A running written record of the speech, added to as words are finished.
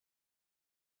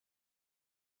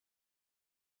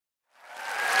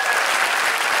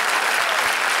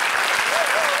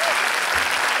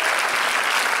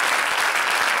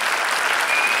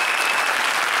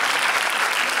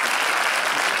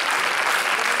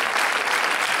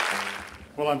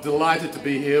Well, I'm delighted to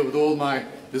be here with all my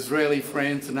Israeli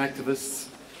friends and activists,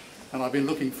 and I've been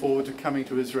looking forward to coming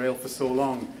to Israel for so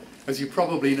long. As you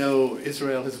probably know,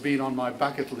 Israel has been on my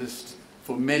bucket list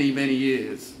for many, many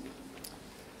years.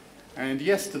 And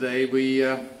yesterday we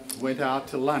went out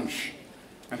to lunch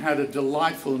and had a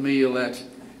delightful meal at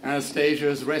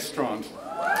Anastasia's restaurant.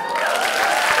 And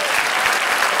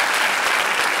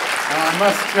I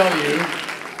must tell you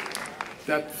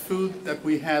that food that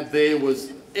we had there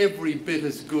was every bit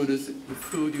as good as the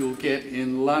food you'll get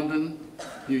in London,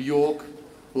 New York,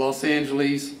 Los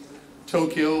Angeles,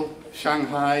 Tokyo,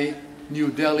 Shanghai,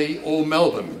 New Delhi, or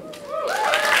Melbourne.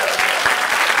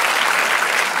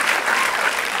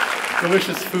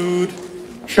 Delicious food,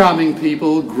 charming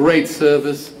people, great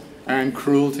service, and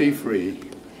cruelty-free.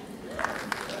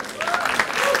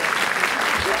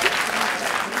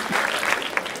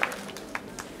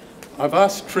 I've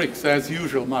asked Trix, as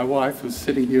usual, my wife, who's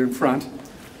sitting here in front,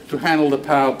 to handle the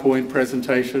PowerPoint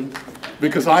presentation,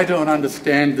 because I don't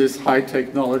understand this high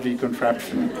technology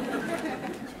contraption.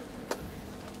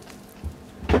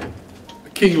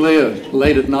 King Lear,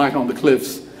 late at night on the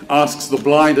cliffs, asks the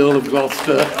blind Earl of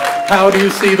Gloucester, "How do you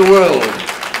see the world?"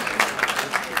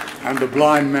 And the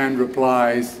blind man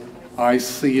replies, "I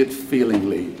see it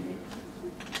feelingly."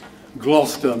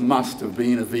 Gloucester must have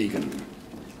been a vegan.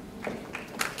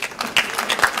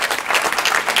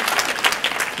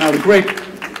 Now, the great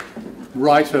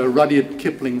writer Rudyard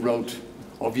Kipling wrote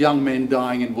of young men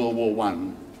dying in World War I.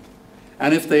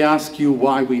 And if they ask you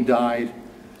why we died,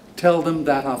 tell them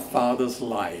that our fathers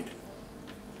lied.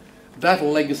 That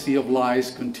legacy of lies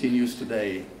continues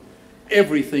today.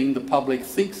 Everything the public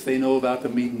thinks they know about the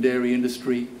meat and dairy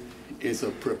industry is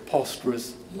a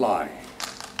preposterous lie.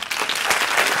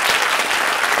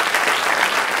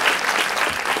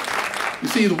 You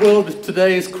see, the world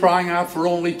today is crying out for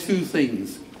only two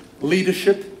things: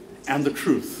 leadership and the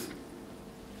truth.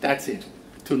 That's it.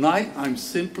 Tonight, I'm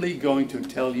simply going to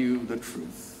tell you the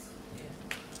truth.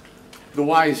 The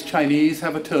wise Chinese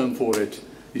have a term for it,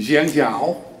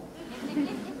 jiangjiao.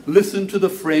 Listen to the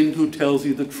friend who tells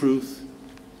you the truth,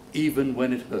 even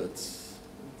when it hurts.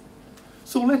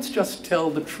 So let's just tell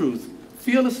the truth,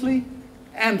 fearlessly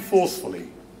and forcefully.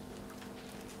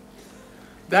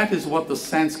 That is what the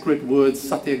Sanskrit word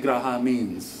satyagraha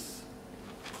means,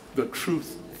 the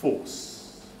truth force.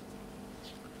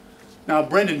 Now,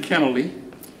 Brendan Kennelly,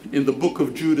 in the book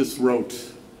of Judas, wrote,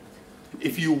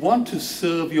 "If you want to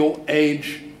serve your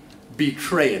age,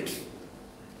 betray it."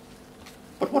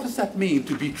 But what does that mean,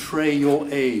 to betray your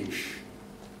age?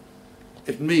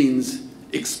 It means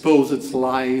expose its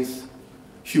lies,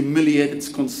 humiliate its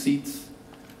conceits,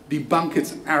 debunk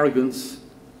its arrogance,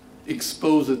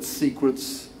 expose its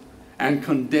secrets, and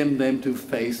condemn them to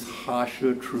face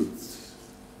harsher truths.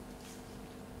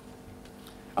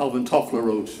 Alvin Toffler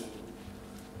wrote,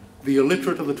 "The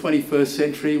illiterate of the 21st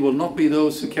century will not be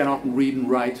those who cannot read and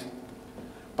write,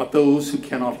 but those who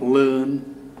cannot learn,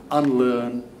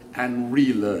 unlearn, and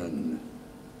relearn."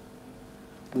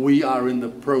 We are in the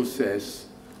process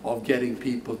of getting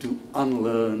people to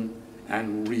unlearn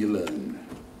and relearn.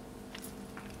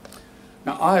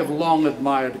 Now, I have long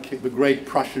admired the great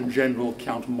Prussian general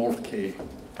Count Moltke,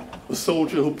 a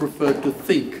soldier who preferred to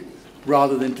think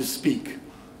rather than to speak,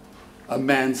 a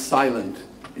man silent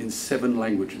in 7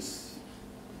 languages.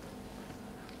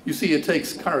 You see, it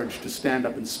takes courage to stand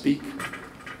up and speak.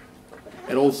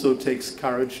 It also takes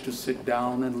courage to sit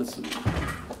down and listen.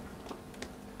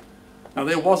 Now,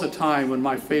 there was a time when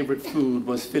my favorite food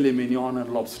was filet mignon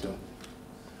and lobster,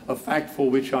 a fact for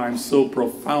which I am so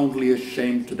profoundly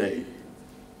ashamed today.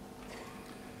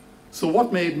 So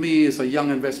what made me, as a young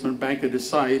investment banker,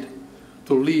 decide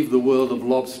to leave the world of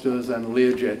lobsters and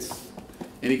Learjets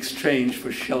in exchange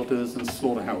for shelters and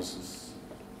slaughterhouses?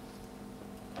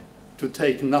 To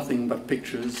take nothing but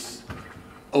pictures,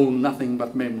 own nothing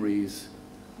but memories,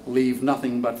 leave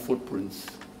nothing but footprints,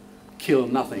 kill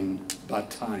nothing but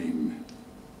time.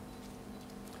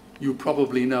 You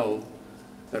probably know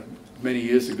that many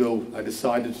years ago I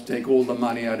decided to take all the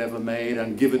money I'd ever made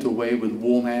and give it away with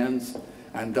warm hands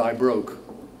and die broke.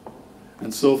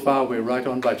 And so far we're right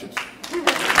on budget.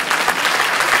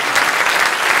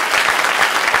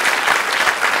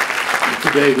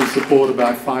 Today we support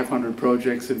about 500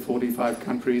 projects in 45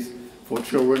 countries for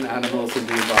children, animals, and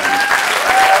the environment.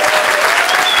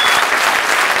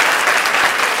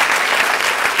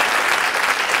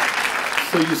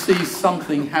 So you see,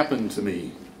 something happened to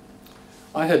me.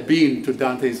 I had been to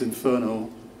Dante's Inferno,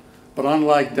 but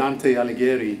unlike Dante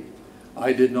Alighieri,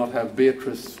 I did not have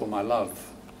Beatrice for my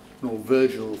love, nor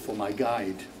Virgil for my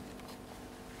guide.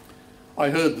 I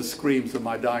heard the screams of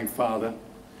my dying father,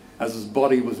 as his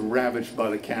body was ravaged by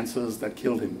the cancers that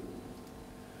killed him.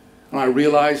 And I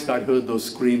realized I'd heard those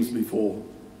screams before.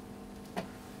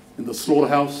 In the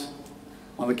slaughterhouse,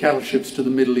 on the cattle ships to the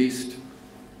Middle East,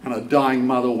 and a dying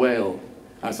mother wail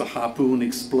as a harpoon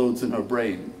explodes in her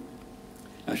brain,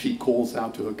 as she calls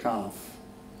out to her calf.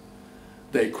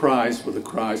 Their cries were the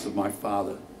cries of my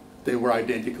father. They were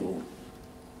identical.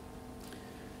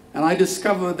 And I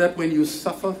discovered that when you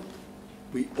suffer,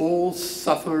 we all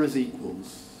suffer as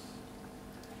equals.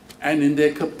 And in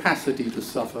their capacity to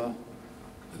suffer,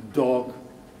 a dog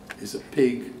is a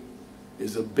pig,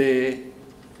 is a bear,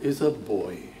 is a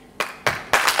boy.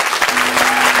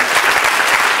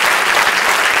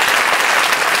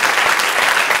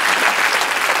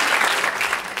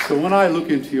 So when I look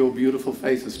into your beautiful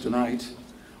faces tonight,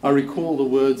 I recall the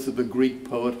words of the Greek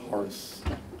poet Horace.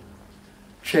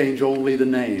 Change only the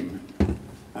name,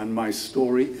 and my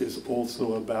story is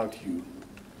also about you.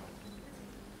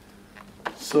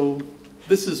 So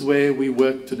this is where we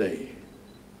work today.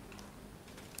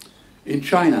 In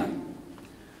China,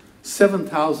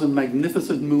 7,000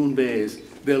 magnificent moon bears,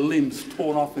 their limbs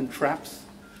torn off in traps,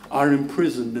 are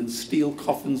imprisoned in steel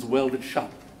coffins welded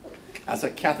shut as a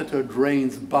catheter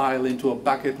drains bile into a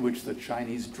bucket which the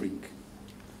Chinese drink.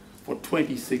 For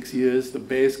 26 years, the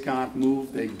bears can't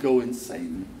move, they go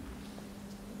insane.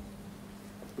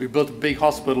 We built a big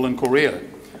hospital in Korea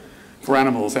for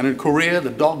animals, and in Korea, the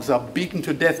dogs are beaten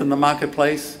to death in the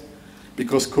marketplace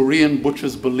because Korean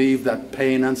butchers believe that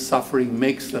pain and suffering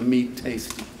makes the meat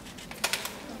tasty.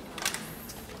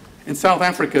 In South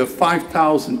Africa,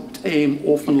 5,000 tame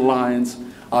orphan lions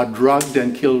are drugged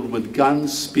and killed with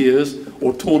guns, spears,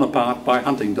 or torn apart by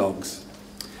hunting dogs,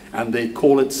 and they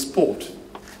call it sport.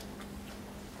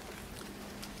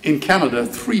 In Canada,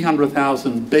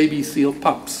 300,000 baby seal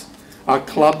pups are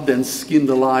clubbed and skinned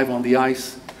alive on the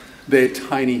ice, their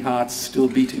tiny hearts still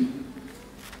beating.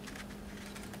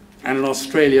 And in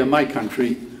Australia, my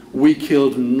country, we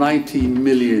killed 90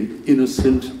 million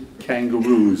innocent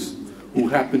kangaroos who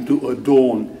happen to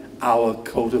adorn our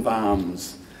coat of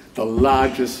arms, the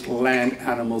largest land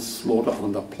animal slaughter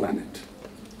on the planet.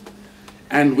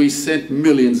 And we sent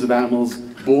millions of animals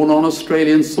born on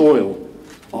Australian soil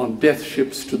on death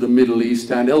ships to the Middle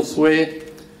East and elsewhere,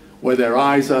 where their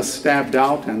eyes are stabbed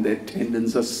out and their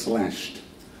tendons are slashed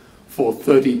for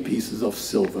 30 pieces of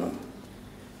silver.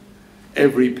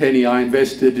 Every penny I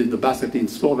invested in the Basatin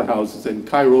slaughterhouses in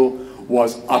Cairo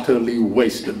was utterly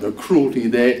wasted. The cruelty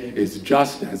there is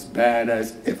just as bad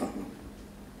as ever.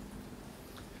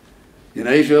 In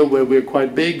Asia, where we're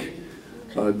quite big,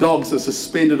 dogs are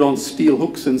suspended on steel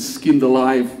hooks and skinned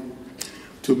alive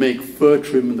to make fur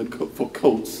trim for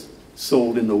coats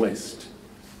sold in the West.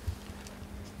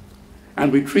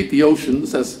 And we treat the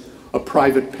oceans as a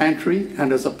private pantry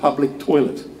and as a public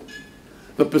toilet.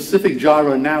 The Pacific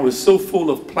gyre now is so full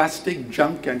of plastic,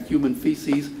 junk, and human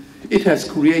feces, it has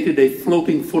created a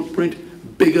floating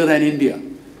footprint bigger than India.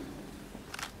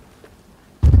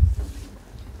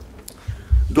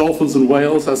 Dolphins and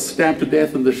whales are stabbed to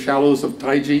death in the shallows of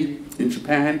Taiji in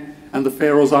Japan and the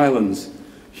Faroe Islands.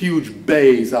 Huge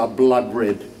bays are blood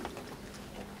red.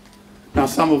 Now,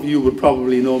 some of you would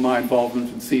probably know my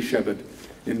involvement in Sea Shepherd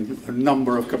in a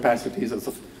number of capacities as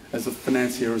a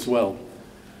financier as well.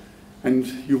 And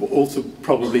you also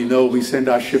probably know we send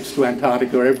our ships to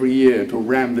Antarctica every year to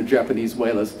ram the Japanese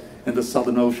whalers in the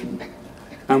Southern Ocean.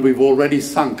 And we've already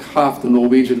sunk half the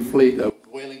Norwegian fleet,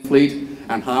 whaling fleet,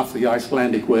 and half the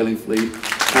Icelandic whaling fleet,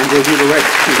 and we'll do the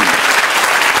rest soon.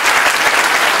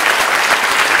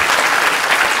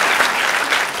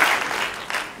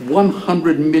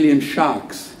 100 million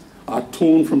sharks are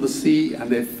torn from the sea and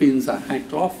their fins are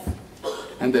hacked off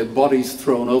and their bodies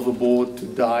thrown overboard to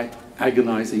die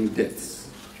agonizing deaths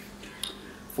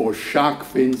for shark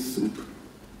fin soup.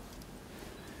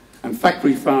 And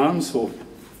factory farms, what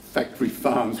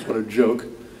a joke,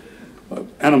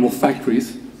 animal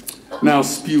factories, now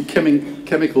spew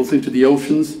chemicals into the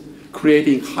oceans,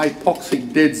 creating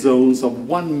hypoxic dead zones of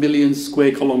 1 million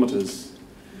square kilometers,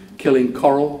 killing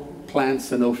coral,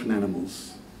 plants, and ocean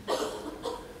animals.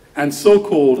 And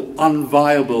so-called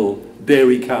unviable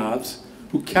dairy calves,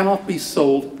 who cannot be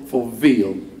sold for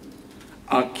veal,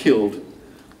 are killed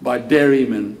by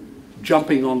dairymen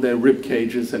jumping on their rib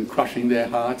cages and crushing their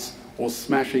hearts or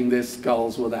smashing their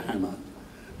skulls with a hammer.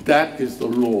 That is the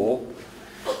law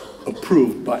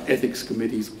approved by ethics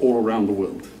committees all around the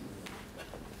world.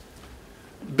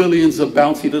 Billions of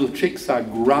bouncy little chicks are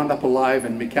ground up alive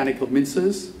in mechanical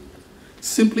mincers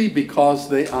simply because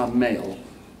they are male.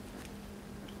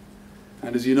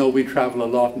 And as you know, we travel a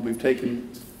lot and we've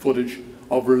taken footage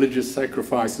of religious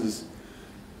sacrifices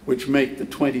which make the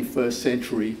 21st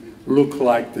century look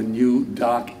like the new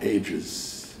dark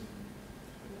ages.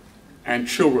 And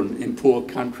children in poor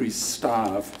countries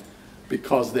starve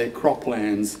because their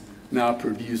croplands now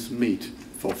produce meat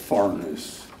for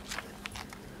foreigners.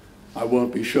 I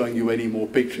won't be showing you any more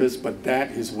pictures, but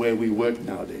that is where we work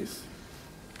nowadays.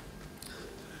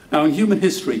 Now, in human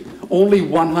history, only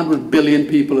 100 billion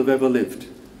people have ever lived.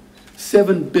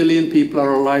 7 billion people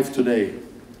are alive today.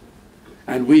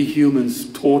 And we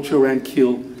humans torture and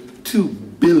kill 2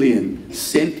 billion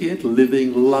sentient,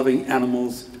 living, loving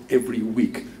animals every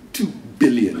week. 2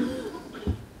 billion.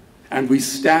 And we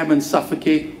stab and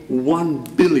suffocate 1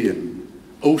 billion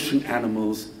ocean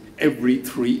animals every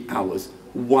 3 hours.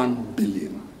 1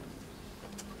 billion.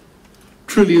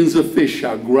 Trillions of fish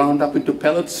are ground up into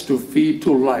pellets to feed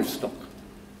to livestock.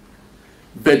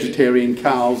 Vegetarian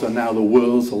cows are now the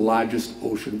world's largest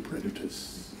ocean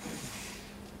predators.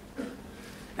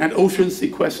 And oceans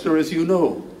sequester, as you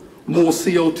know, more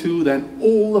CO2 than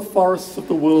all the forests of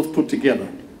the world put together.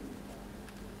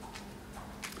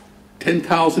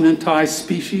 10,000 entire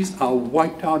species are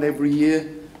wiped out every year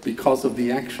because of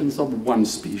the actions of one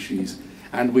species.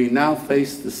 And we now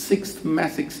face the 6th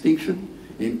mass extinction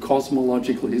in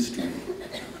cosmological history.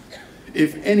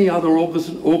 If any other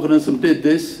organism did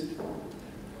this,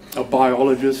 a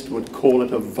biologist would call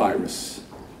it a virus.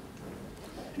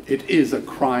 It is a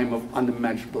crime of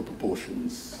unimaginable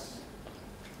proportions.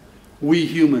 We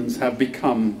humans have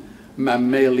become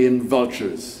mammalian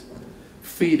vultures,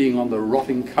 feeding on the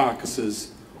rotting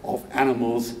carcasses of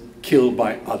animals killed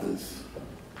by others.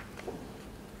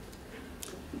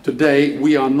 Today,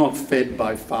 we are not fed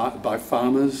by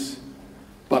farmers,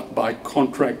 but by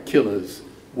contract killers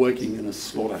working in a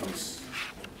slaughterhouse.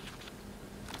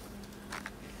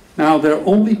 Now, there are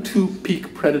only 2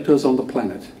 peak predators on the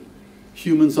planet: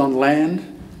 humans on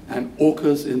land and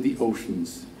orcas in the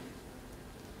oceans.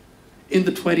 In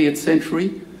the 20th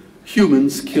century,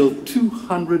 humans killed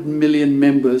 200 million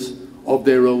members of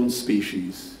their own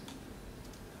species.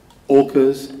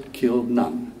 Orcas killed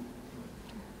none.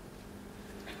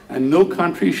 And no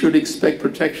country should expect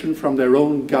protection from their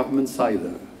own governments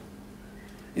either.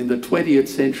 In the 20th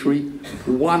century,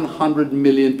 100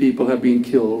 million people have been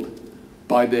killed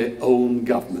by their own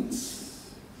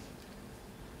governments.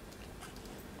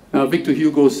 Now, Victor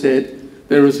Hugo said,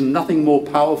 "There is nothing more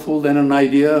powerful than an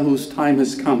idea whose time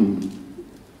has come.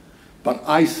 But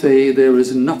I say there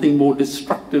is nothing more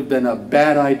destructive than a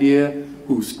bad idea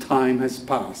whose time has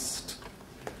passed."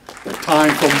 The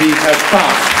time for me has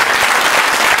passed.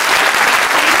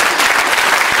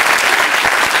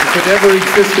 If it ever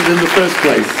existed in the first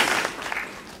place.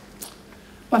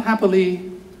 But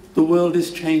happily, the world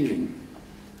is changing.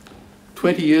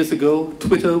 20 years ago,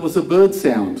 Twitter was a bird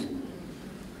sound.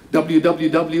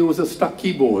 www was a stuck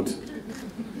keyboard.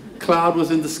 Cloud was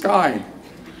in the sky.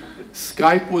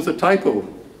 Skype was a typo.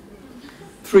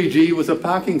 3G was a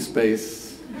parking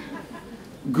space.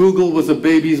 Google was a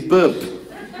baby's burp.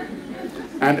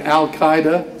 And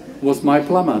Al-Qaeda was my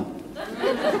plumber.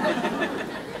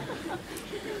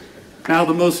 Now,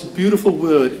 the most beautiful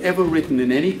word ever written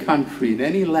in any country, in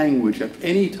any language, at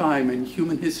any time in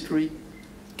human history,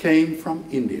 came from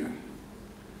India,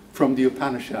 from the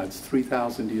Upanishads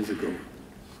 3,000 years ago.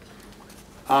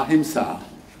 Ahimsa,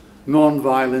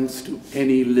 non-violence to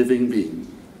any living being.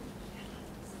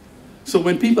 So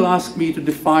when people ask me to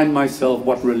define myself,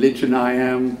 what religion I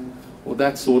am, or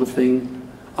that sort of thing,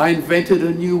 I invented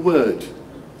a new word,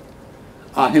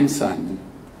 ahimsan.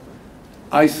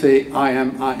 I say I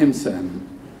am ahimsan,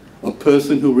 a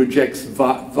person who rejects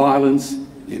violence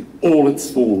in all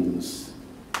its forms.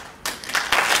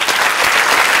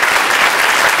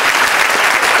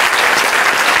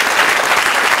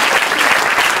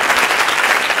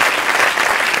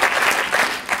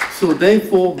 So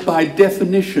therefore, by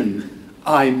definition,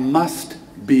 I must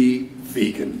be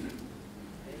vegan.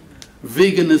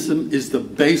 Veganism is the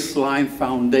baseline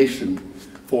foundation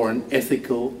for an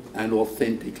ethical and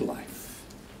authentic life.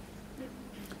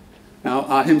 Now,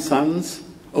 ahimsans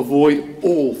avoid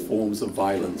all forms of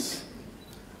violence,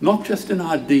 not just in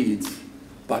our deeds,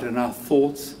 but in our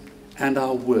thoughts and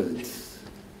our words.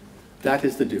 That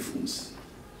is the difference.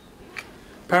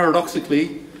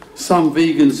 Paradoxically, some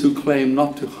vegans who claim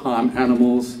not to harm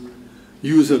animals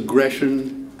use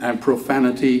aggression and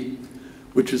profanity,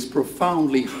 which is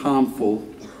profoundly harmful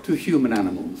to human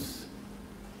animals.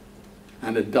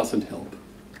 And it doesn't help.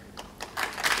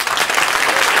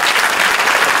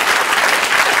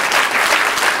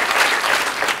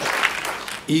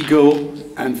 Ego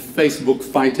and Facebook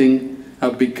fighting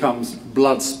have become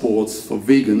blood sports for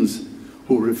vegans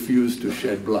who refuse to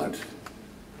shed blood.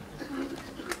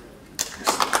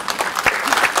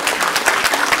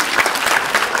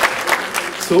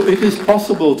 So it is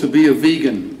possible to be a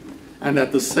vegan and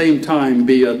at the same time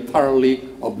be a thoroughly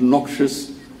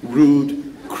obnoxious,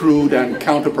 rude, crude and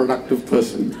counterproductive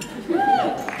person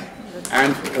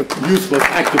and a useless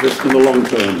activist in the long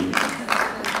term.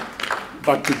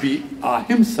 But to be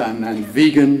ahimsan and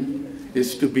vegan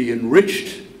is to be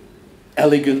enriched,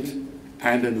 elegant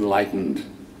and enlightened.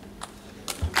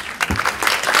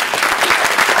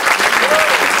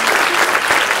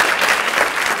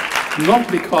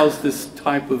 Not because this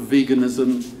type of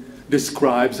veganism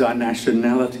describes our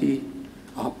nationality,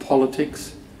 our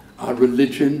politics, our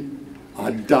religion,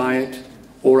 our diet,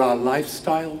 or our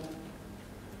lifestyle,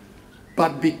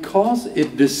 but because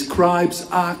it describes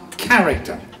our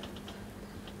character.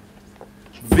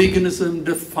 Veganism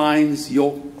defines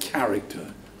your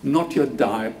character, not your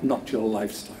diet, not your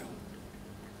lifestyle.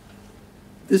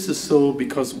 This is so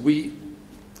because we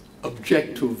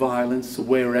object to violence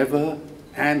wherever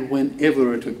and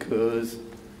whenever it occurs,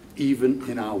 even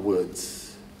in our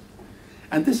words.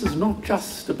 And this is not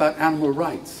just about animal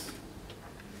rights.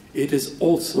 It is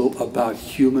also about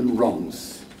human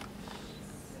wrongs.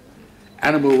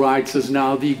 Animal rights is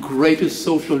now the greatest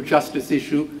social justice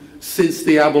issue since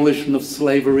the abolition of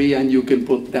slavery, and you can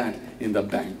put that in the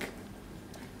bank.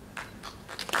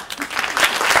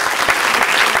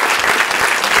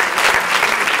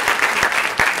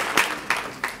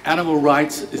 Animal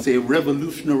rights is a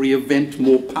revolutionary event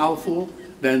more powerful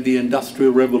than the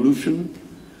Industrial Revolution,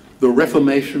 the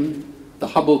Reformation, the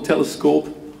Hubble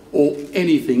telescope, or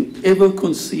anything ever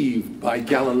conceived by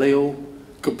Galileo,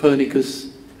 Copernicus,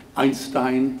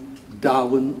 Einstein,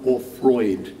 Darwin, or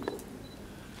Freud.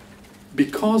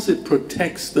 Because it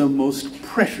protects the most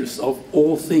precious of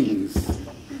all things,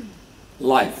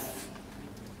 life.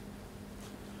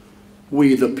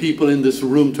 We, the people in this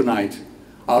room tonight,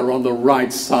 are on the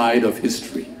right side of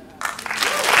history.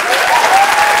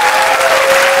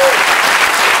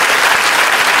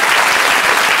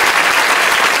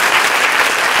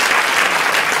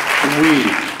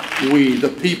 We, the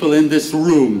people in this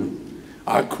room,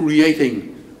 are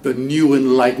creating the new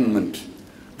enlightenment,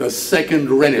 the second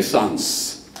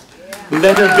Renaissance.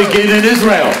 Let it begin in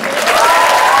Israel.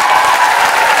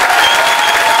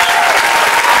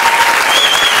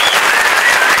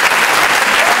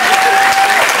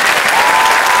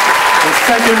 The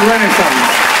second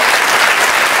Renaissance.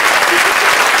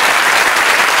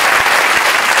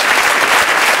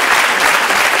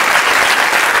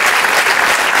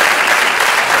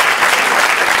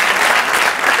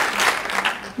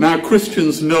 Now,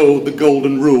 Christians know the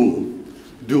golden rule.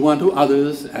 Do unto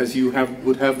others as you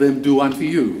would have them do unto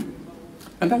you.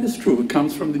 And that is true. It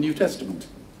comes from the New Testament.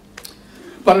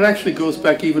 But it actually goes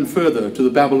back even further to the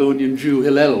Babylonian Jew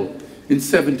Hillel in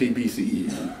 70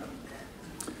 BCE.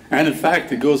 And in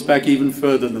fact, it goes back even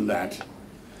further than that,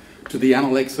 to the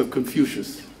Analects of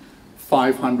Confucius,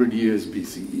 500 years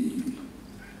BCE.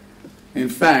 In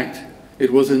fact,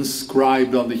 it was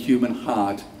inscribed on the human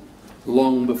heart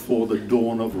long before the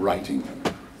dawn of writing.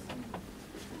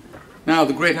 Now,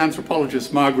 the great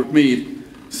anthropologist Margaret Mead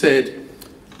said,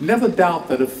 "Never doubt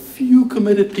that a few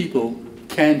committed people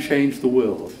can change the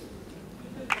world."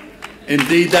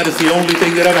 Indeed, that is the only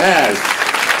thing that ever has.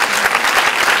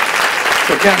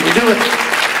 So can we do it?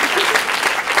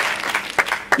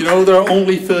 You know, there are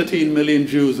only 13 million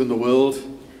Jews in the world,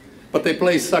 but they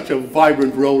play such a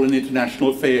vibrant role in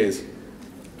international affairs.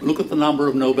 Look at the number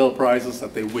of Nobel Prizes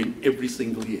that they win every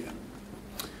single year.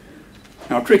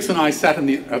 Now, Trix and I sat in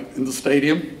the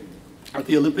stadium at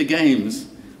the Olympic Games,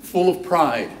 full of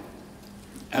pride,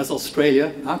 as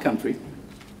Australia, our country,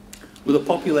 with a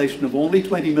population of only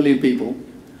 20 million people,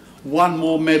 won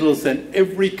more medals than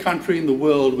every country in the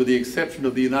world with the exception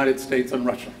of the United States and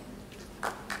Russia.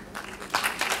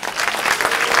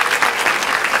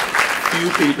 Few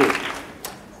people.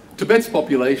 Tibet's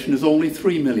population is only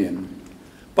 3 million.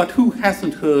 But who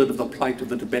hasn't heard of the plight of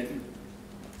the Tibetan?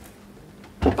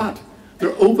 But there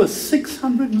are over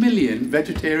 600 million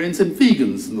vegetarians and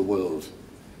vegans in the world.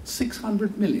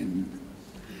 600 million.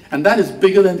 And that is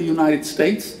bigger than the United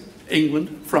States,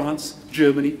 England, France,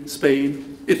 Germany,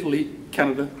 Spain, Italy,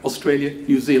 Canada, Australia,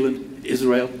 New Zealand,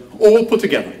 Israel, all put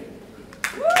together.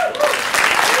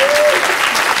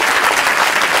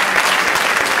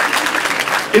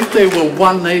 If they were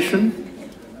one nation,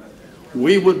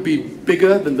 we would be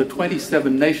bigger than the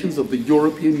 27 nations of the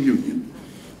European Union.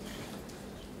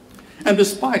 And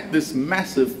despite this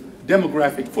massive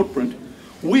demographic footprint,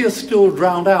 we are still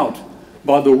drowned out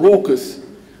by the raucous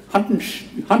hunting,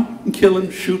 killing,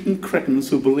 shooting cretins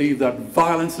who believe that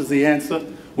violence is the answer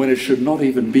when it should not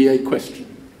even be a question.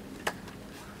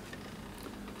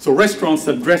 So restaurants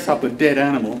that dress up a dead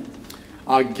animal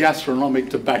are gastronomic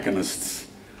tobacconists.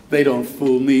 They don't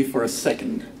fool me for a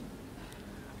second.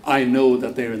 I know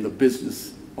that they're in the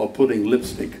business of putting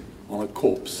lipstick on a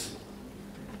corpse.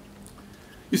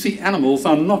 You see, animals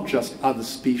are not just other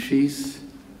species,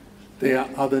 they are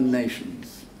other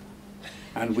nations,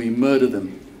 and we murder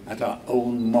them at our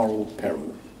own moral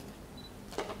peril.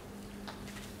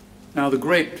 Now, the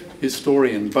great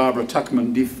historian Barbara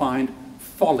Tuchman defined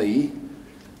folly,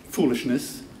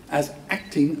 foolishness, as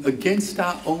acting against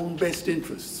our own best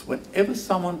interests. Whenever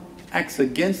someone acts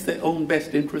against their own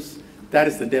best interests, that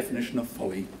is the definition of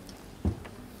folly.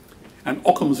 And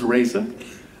Occam's razor,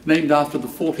 named after the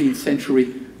 14th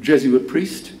century Jesuit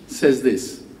priest, says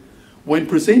this: when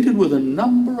presented with a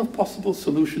number of possible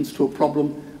solutions to a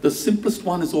problem, the simplest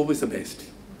one is always the best.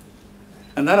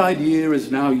 And that idea is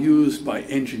now used by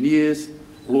engineers,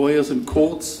 lawyers and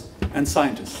courts, and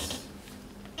scientists.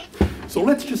 So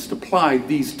let's just apply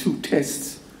these two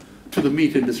tests to the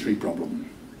meat industry problem.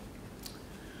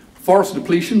 Forest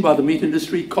depletion by the meat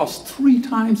industry costs 3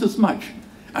 times as much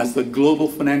as the global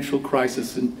financial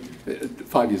crisis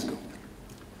 5 years ago.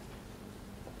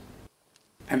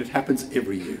 And it happens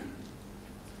every year.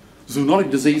 Zoonotic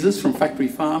diseases from factory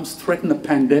farms threaten a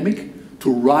pandemic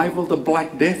to rival the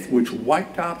Black Death, which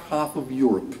wiped out half of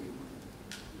Europe.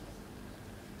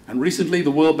 And recently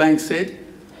the World Bank said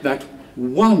that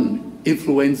one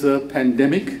influenza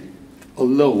pandemic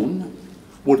alone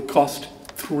would cost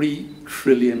 $3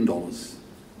 trillion.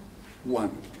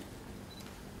 One.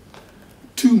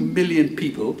 2 million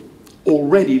people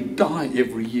already die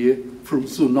every year from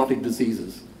zoonotic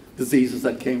diseases, diseases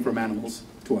that came from animals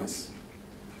to us.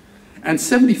 And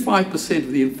 75%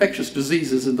 of the infectious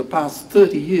diseases in the past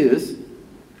 30 years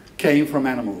came from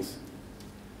animals.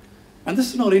 And this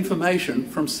is not information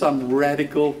from some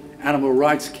radical animal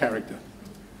rights character.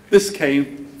 This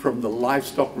came from the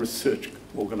Livestock Research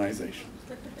Organization.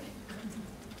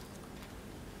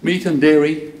 Meat and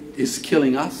dairy is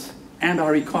killing us and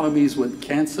our economies with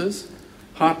cancers,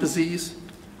 heart disease,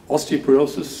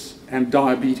 osteoporosis, and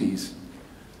diabetes.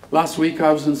 Last week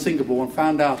I was in Singapore and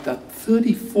found out that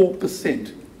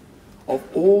 34% of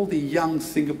all the young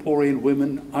Singaporean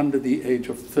women under the age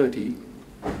of 30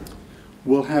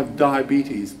 will have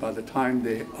diabetes by the time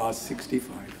they are 65.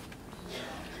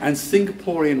 And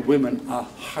Singaporean women are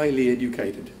highly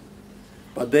educated,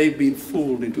 but they've been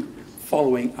fooled into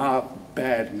following our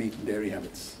bad meat and dairy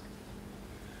habits.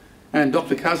 And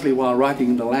Dr. Kasley, while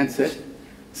writing in The Lancet,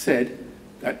 said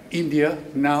that India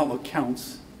now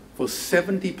accounts for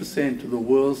 70% of the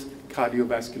world's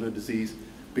cardiovascular disease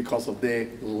because of their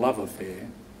love affair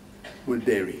with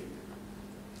dairy.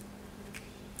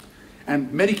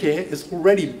 And Medicare has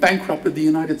already bankrupted the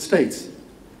United States.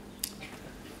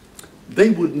 They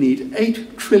would need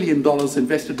 $8 trillion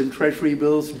invested in treasury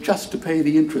bills just to pay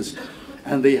the interest,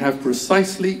 and they have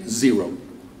precisely zero.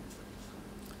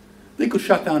 They could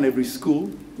shut down every school,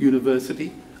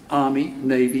 university, Army,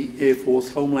 Navy, Air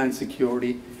Force, Homeland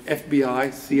Security,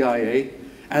 FBI, CIA,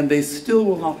 and they still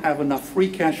will not have enough free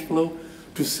cash flow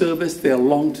to service their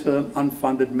long-term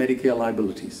unfunded Medicare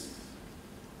liabilities.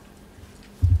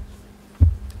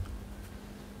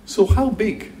 So how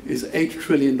big is $8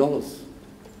 trillion?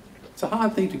 It's a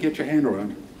hard thing to get your hand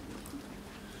around.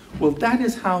 Well, that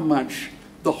is how much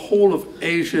the whole of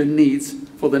Asia needs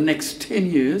for the next 10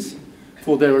 years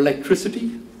for their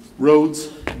electricity, roads,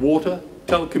 water,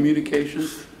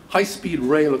 telecommunications, high-speed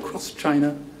rail across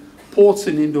China, ports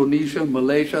in Indonesia,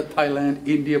 Malaysia, Thailand,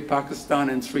 India, Pakistan,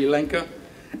 and Sri Lanka,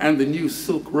 and the new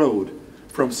Silk Road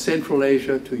from Central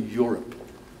Asia to Europe.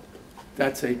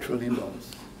 That's $8 trillion.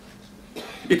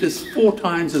 It is 4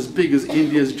 times as big as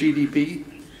India's GDP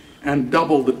and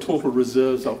double the total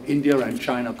reserves of India and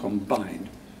China combined.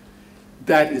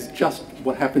 That is just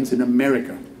what happens in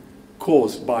America,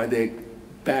 caused by their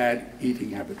bad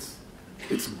eating habits.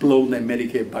 It's blown their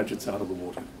Medicare budgets out of the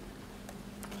water.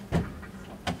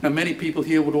 Now, many people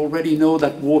here would already know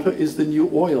that water is the new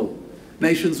oil.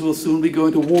 Nations will soon be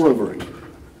going to war over it.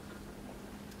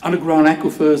 Underground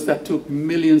aquifers that took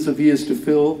millions of years to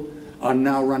fill are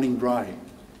now running dry.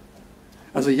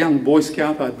 As a young Boy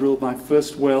Scout, I drilled my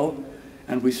first well,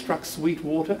 and we struck sweet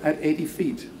water at 80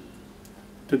 feet.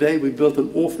 Today, we built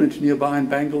an orphanage nearby in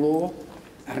Bangalore,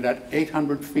 and at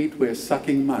 800 feet, we're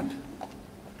sucking mud.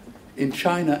 In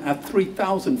China, at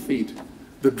 3,000 feet,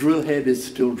 the drill head is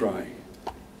still dry.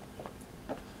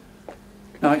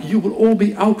 Now, you will all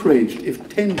be outraged if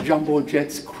 10 jumbo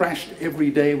jets crashed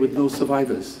every day with no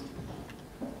survivors.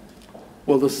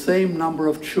 Well, the same number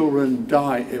of children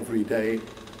die every day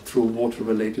through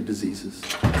water-related diseases.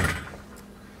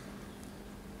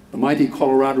 The mighty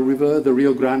Colorado River, the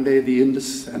Rio Grande, the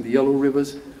Indus, and the Yellow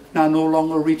Rivers now no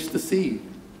longer reach the sea,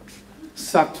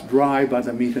 sucked dry by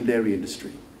the meat and dairy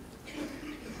industry,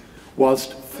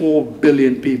 whilst 4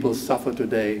 billion people suffer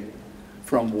today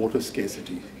from water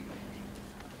scarcity.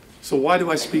 So why do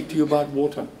I speak to you about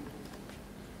water?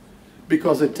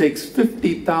 Because it takes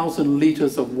 50,000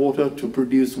 liters of water to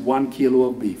produce 1 kilo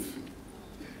of beef.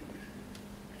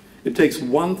 It takes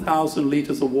 1,000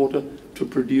 liters of water to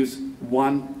produce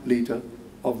 1 liter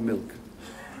of milk.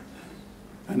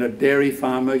 And a dairy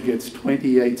farmer gets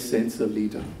 28 cents a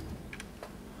liter.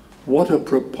 What a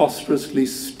preposterously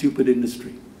stupid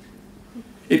industry.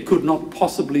 It could not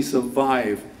possibly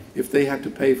survive if they had to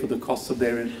pay for the costs of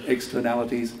their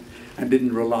externalities and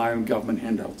didn't rely on government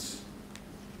handouts.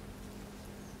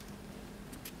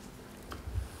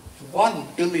 1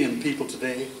 billion people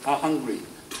today are hungry.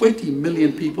 20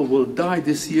 million people will die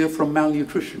this year from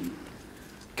malnutrition.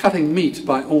 Cutting meat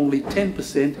by only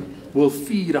 10% will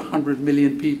feed 100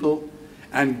 million people,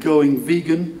 and going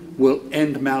vegan will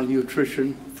end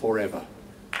malnutrition forever.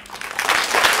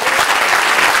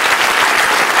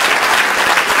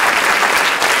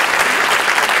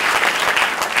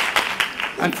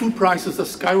 And food prices are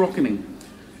skyrocketing.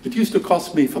 It used to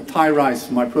cost me for Thai rice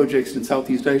for my projects in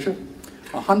Southeast Asia,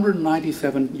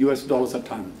 $197 a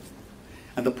ton.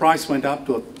 And the price went up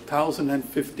to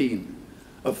 $1,015,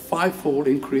 a 5-fold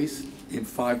increase in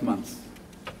 5 months.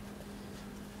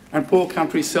 And poor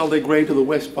countries sell their grain to the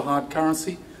West for hard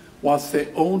currency, whilst their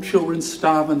own children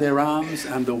starve in their arms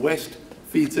and the West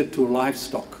feeds it to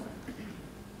livestock.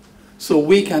 So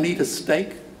we can eat a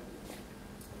steak.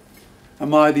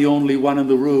 Am I the only one in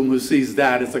the room who sees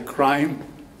that as a crime?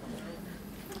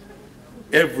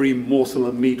 Every morsel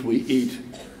of meat we eat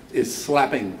is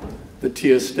slapping the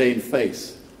tear-stained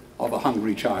face of a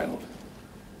hungry child.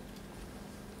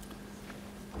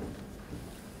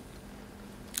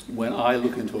 When I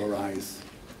look into her eyes,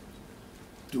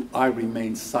 do I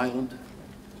remain silent?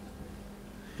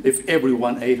 If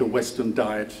everyone ate a Western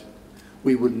diet,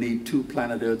 we would need 2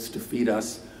 planet Earths to feed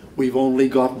us. We've only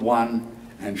got 1,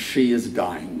 and she is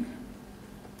dying.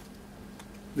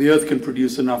 The Earth can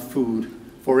produce enough food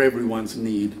for everyone's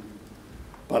need,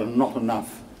 but not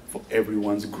enough for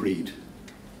everyone's greed.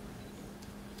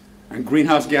 And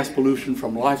greenhouse gas pollution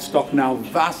from livestock now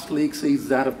vastly exceeds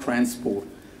that of transport.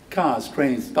 Cars,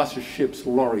 trains, buses, ships,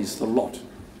 lorries, the lot.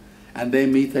 And their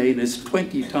methane is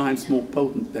 20 times more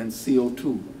potent than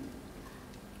CO2.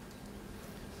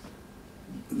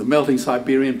 The melting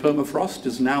Siberian permafrost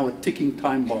is now a ticking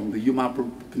time bomb. The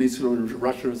Ural Peninsula in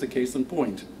Russia is a case in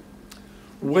point.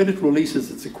 When it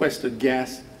releases its sequestered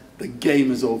gas, the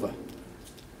game is over.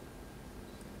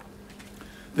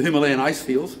 The Himalayan ice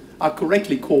fields are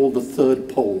correctly called the third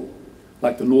pole,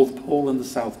 like the North Pole and the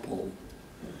South Pole,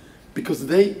 because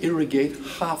they irrigate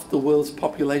half the world's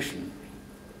population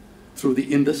through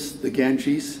the Indus, the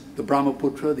Ganges, the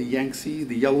Brahmaputra, the Yangtze,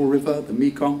 the Yellow River, the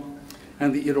Mekong,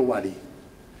 and the Irrawaddy.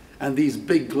 And these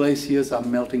big glaciers are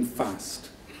melting fast.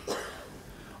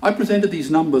 I presented these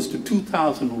numbers to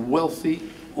 2,000 wealthy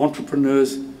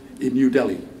entrepreneurs in New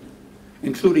Delhi,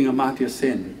 including Amartya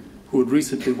Sen, who had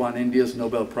recently won India's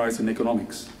Nobel Prize in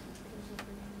Economics.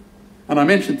 And I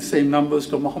mentioned the same numbers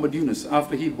to Muhammad Yunus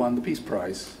after he'd won the Peace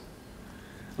Prize.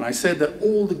 And I said that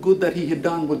all the good that he had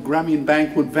done with Grameen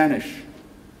Bank would vanish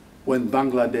when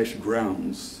Bangladesh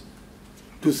drowns,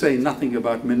 to say nothing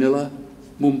about Manila,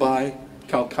 Mumbai,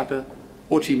 Calcutta,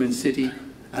 Ho Chi Minh City,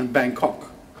 and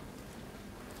Bangkok.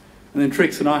 And then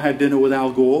Trix and I had dinner with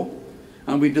Al Gore,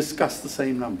 and we discussed the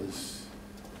same numbers.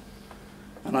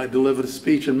 And I delivered a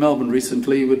speech in Melbourne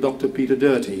recently with Dr. Peter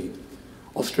Doherty,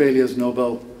 Australia's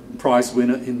Nobel Prize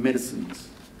winner in medicines.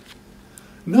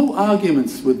 No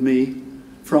arguments with me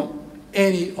from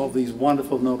any of these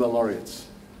wonderful Nobel laureates,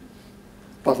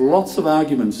 but lots of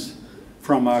arguments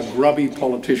from our grubby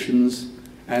politicians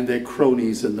and their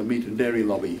cronies in the meat and dairy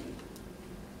lobby.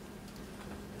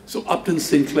 So Upton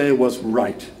Sinclair was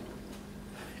right.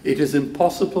 It is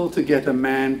impossible to get a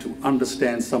man to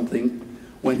understand something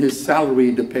when his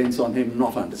salary depends on him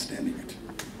not understanding it.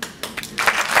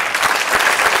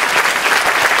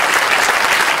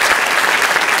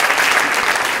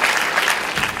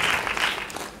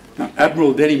 Now,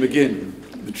 Admiral Denny McGinn,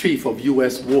 the chief of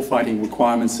US warfighting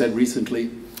requirements, said recently,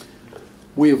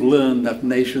 "We have learned that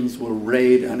nations will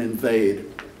raid and invade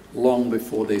long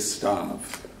before they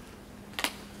starve."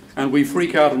 And we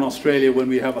freak out in Australia when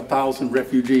we have 1,000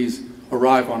 refugees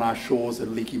arrive on our shores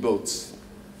in leaky boats.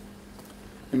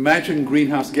 Imagine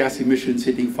greenhouse gas emissions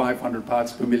hitting 500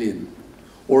 parts per million,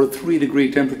 or a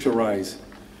 3-degree temperature rise,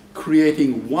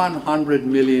 creating 100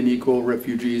 million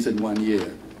eco-refugees in 1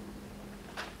 year.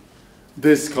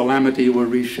 This calamity will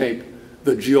reshape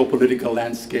the geopolitical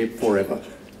landscape forever.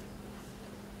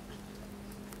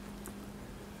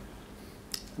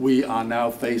 We are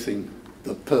now facing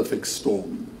the perfect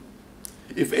storm.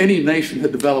 If any nation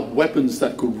had developed weapons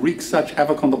that could wreak such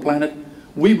havoc on the planet,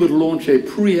 we would launch a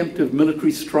preemptive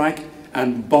military strike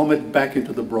and bomb it back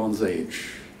into the Bronze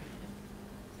Age.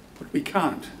 But we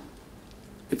can't.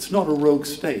 It's not a rogue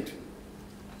state.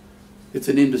 It's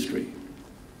an industry.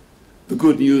 The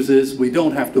good news is we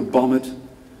don't have to bomb it.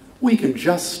 We can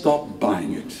just stop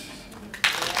buying it.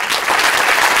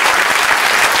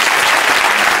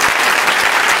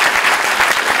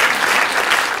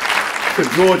 So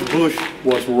George Bush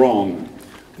was wrong.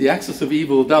 The axis of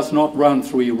evil does not run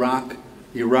through Iraq,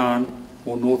 Iran,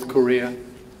 or North Korea.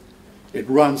 It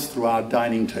runs through our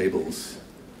dining tables.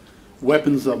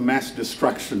 Weapons of mass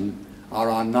destruction are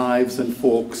our knives and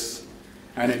forks,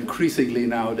 and increasingly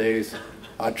nowadays,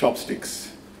 our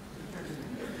chopsticks.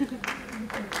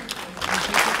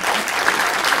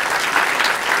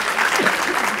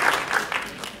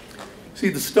 See,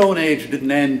 the Stone Age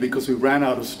didn't end because we ran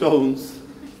out of stones.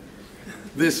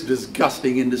 This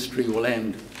disgusting industry will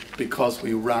end because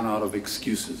we ran out of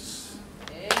excuses.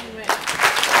 Amen.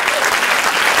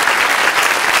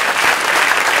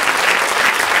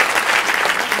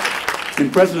 In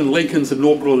President Lincoln's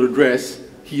inaugural address,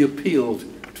 he appealed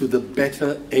to the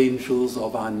better angels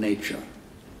of our nature.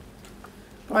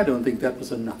 But I don't think that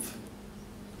was enough.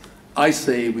 I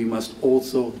say we must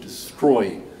also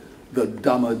destroy the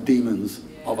dumber demons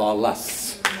of our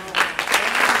lusts.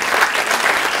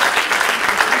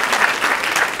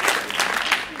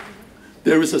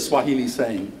 There is a Swahili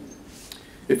saying,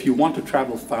 if you want to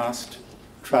travel fast,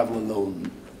 travel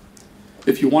alone.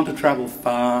 If you want to travel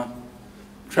far,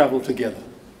 travel together.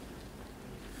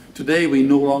 Today we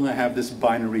no longer have this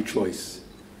binary choice.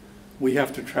 We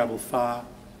have to travel far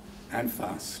and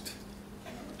fast.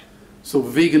 So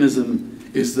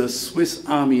veganism is the Swiss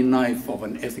Army knife of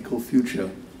an ethical future.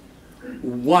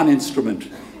 One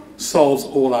instrument solves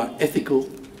all our ethical,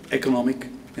 economic,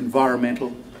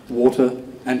 environmental, water,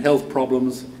 and health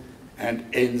problems and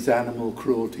ends animal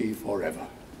cruelty forever.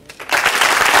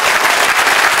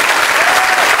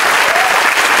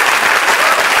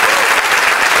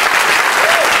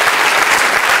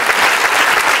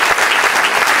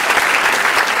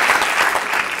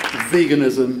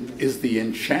 Veganism is the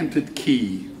enchanted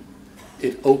key.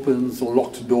 It opens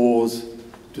locked doors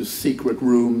to secret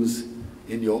rooms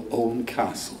in your own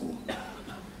castle.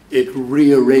 It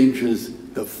rearranges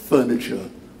the furniture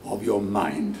of your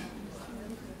mind.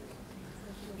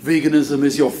 Veganism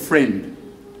is your friend.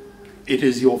 It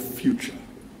is your future.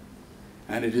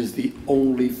 And it is the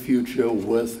only future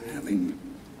worth having.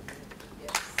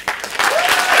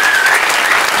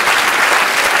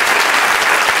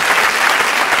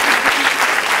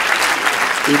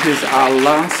 It is our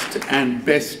last and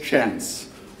best chance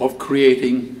of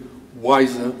creating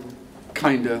wiser,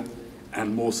 kinder,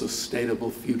 and more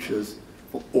sustainable futures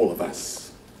for all of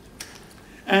us.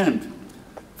 And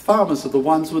farmers are the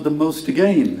ones with the most to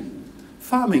gain.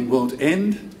 Farming won't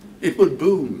end, it would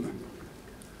boom.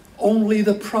 Only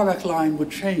the product line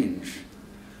would change.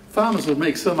 Farmers would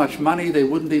make so much money they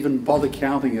wouldn't even bother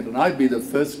counting it, and I'd be the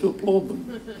first to applaud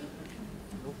them.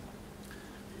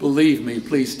 Believe me,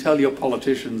 please tell your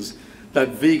politicians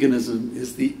that veganism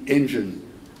is the engine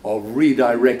of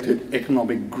redirected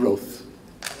economic growth.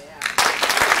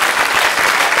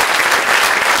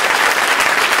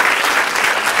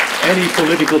 Any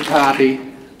political party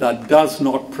that does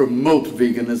not promote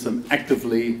veganism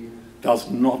actively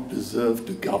does not deserve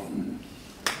to govern.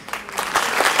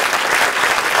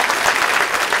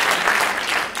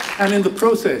 And in the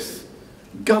process,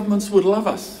 governments would love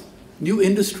us. New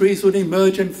industries would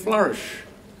emerge and flourish.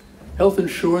 Health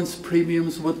insurance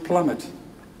premiums would plummet.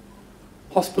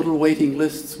 Hospital waiting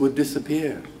lists would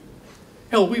disappear.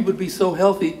 Hell, we would be so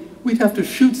healthy, we'd have to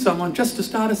shoot someone just to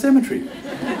start a cemetery.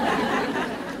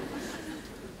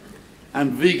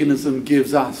 And veganism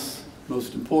gives us,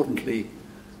 most importantly,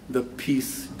 the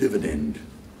peace dividend.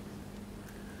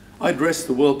 I addressed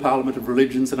the World Parliament of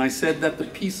Religions and I said that the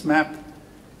peace map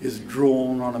is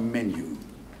drawn on a menu.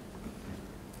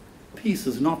 Peace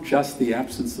is not just the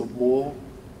absence of war,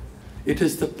 it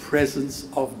is the presence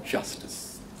of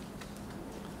justice.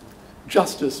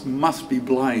 Justice must be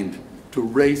blind to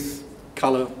race,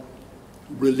 color,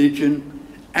 religion,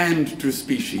 and to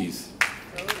species.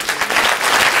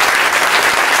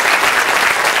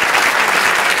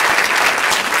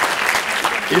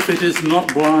 If it is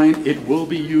not blind, it will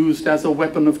be used as a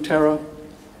weapon of terror,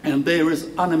 and there is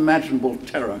unimaginable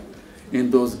terror in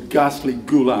those ghastly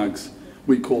gulags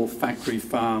we call factory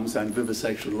farms and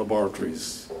vivisection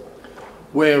laboratories.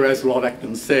 Whereas Lord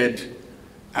Acton said,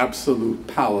 absolute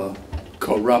power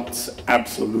corrupts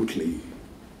absolutely.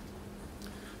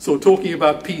 So talking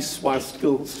about peace while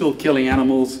still killing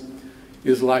animals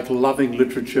is like loving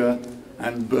literature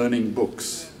and burning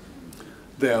books.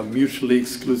 They are mutually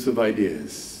exclusive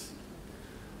ideas.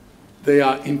 They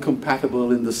are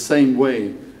incompatible in the same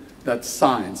way that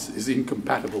science is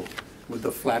incompatible with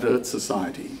the Flat Earth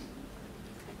Society.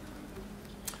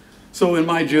 So in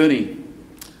my journey,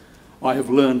 I have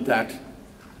learned that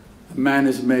a man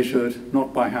is measured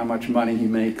not by how much money he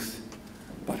makes,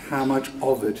 but how much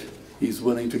of it he's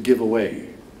willing to give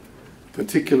away,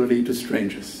 particularly to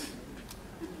strangers.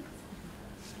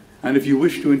 And if you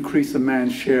wish to increase a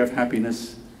man's share of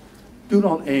happiness, do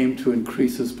not aim to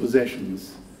increase his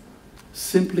possessions,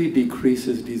 simply decrease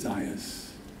his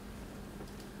desires.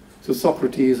 So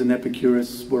Socrates and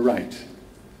Epicurus were right.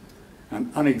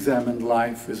 An unexamined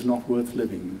life is not worth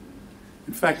living.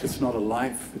 In fact, it's not a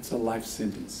life, it's a life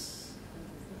sentence.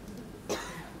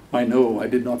 I know I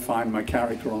did not find my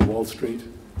character on Wall Street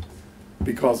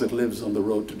because it lives on the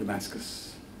road to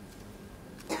Damascus.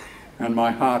 And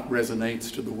my heart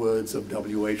resonates to the words of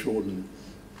W.H. Auden.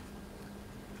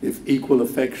 If equal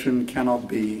affection cannot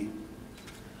be,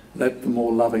 let the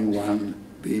more loving one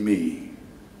be me.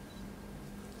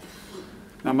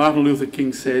 Now, Martin Luther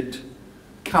King said,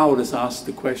 cowardice asked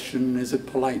the question, is it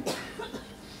polite?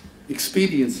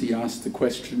 Expediency asked the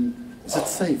question, is it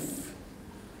safe?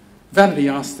 Vanity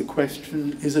asked the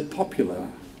question, is it popular?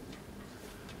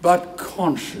 But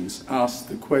conscience asked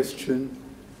the question,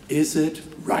 is it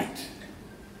right?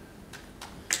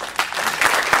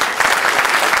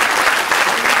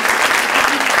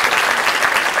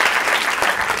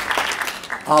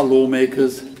 Our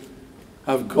lawmakers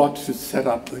have got to set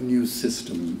up a new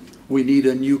system. We need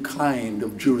a new kind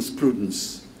of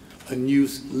jurisprudence, a new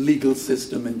legal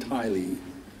system entirely.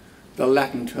 The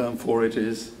Latin term for it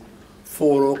is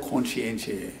foro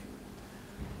conscientiae,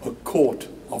 a court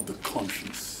of the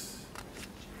conscience.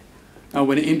 Now,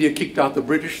 when India kicked out the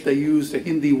British, they used a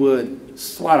Hindi word,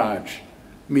 swaraj,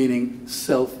 meaning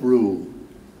self-rule.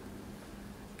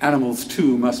 Animals,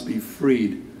 too, must be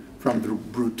freed from the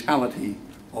brutality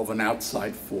of an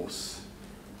outside force.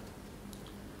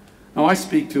 Now, I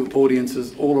speak to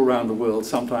audiences all around the world.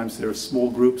 Sometimes there are small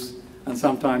groups, and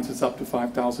sometimes it's up to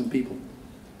 5,000 people.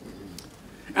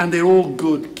 And they're all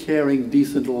good, caring,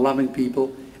 decent, loving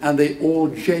people, and they all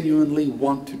genuinely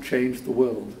want to change the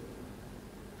world,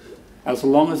 as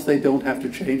long as they don't have to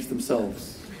change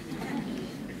themselves.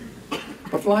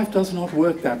 But life does not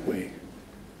work that way.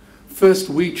 First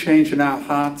we change in our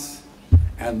hearts,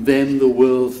 and then the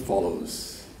world follows.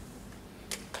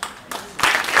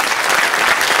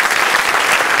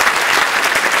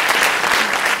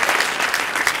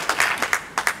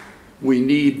 We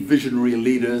need visionary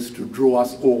leaders to draw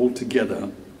us all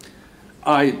together.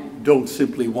 I don't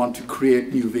simply want to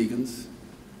create new vegans,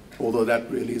 although that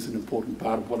really is an important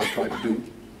part of what I try to do.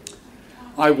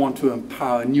 I want to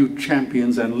empower new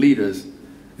champions and leaders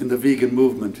in the vegan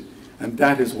movement, and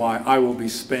that is why I will be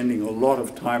spending a lot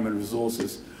of time and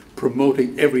resources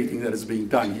promoting everything that is being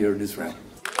done here in Israel.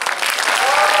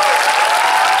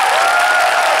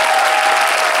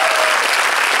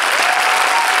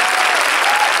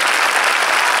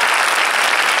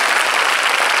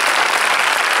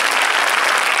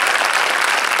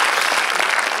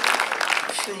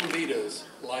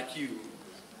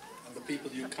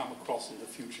 In the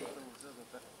future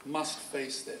must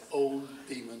face their own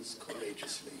demons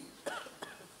courageously.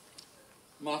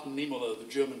 Martin Niemöller,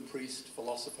 the German priest,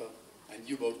 philosopher, and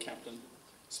U-boat captain,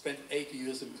 spent 8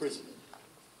 years in prison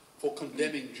for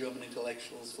condemning German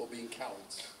intellectuals for being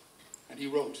cowards. And he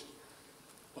wrote,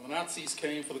 "When the Nazis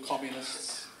came for the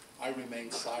communists, I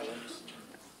remained silent.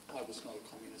 I was not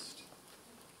a communist.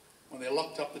 When they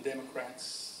locked up the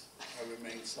Democrats, I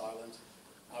remained silent.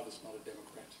 I was not a Democrat.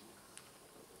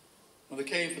 When they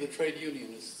came for the trade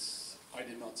unionists, I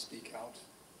did not speak out.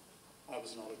 I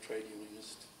was not a trade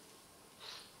unionist.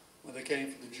 When they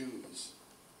came for the Jews,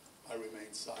 I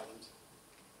remained silent.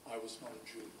 I was not a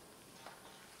Jew.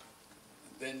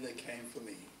 And then they came for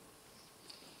me,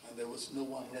 and there was no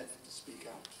one left to speak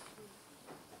out.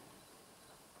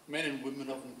 Men and women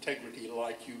of integrity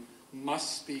like you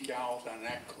must speak out and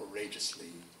act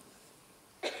courageously.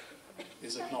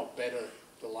 Is it not better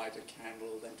to light a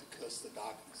candle than to curse the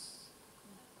darkness?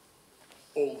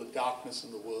 All the darkness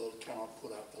in the world cannot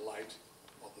put out the light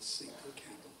of a single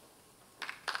candle."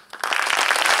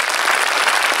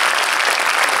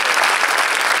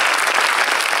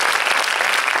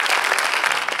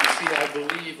 You see, I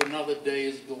believe another day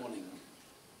is dawning,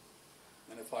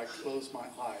 and if I close my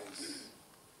eyes,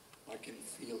 I can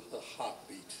feel her heart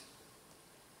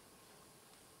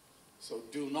So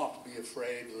do not be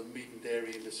afraid of the meat and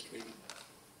dairy industry.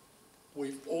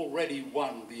 We've already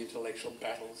won the intellectual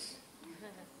battles.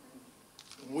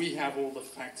 We have all the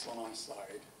facts on our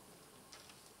side.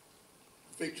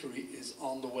 Victory is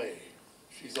on the way.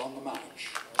 She's on the march.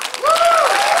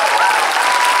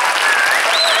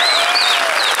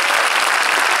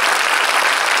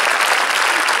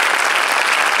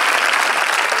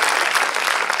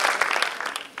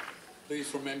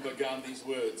 Please remember Gandhi's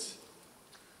words.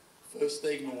 First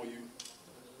they ignore you,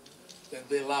 then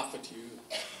they laugh at you,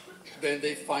 then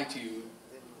they fight you,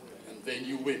 and then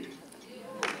you win.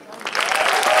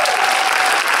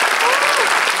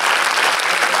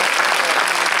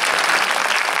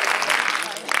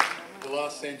 The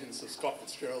last sentence of Scott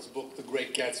Fitzgerald's book, The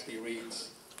Great Gatsby, reads,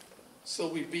 "So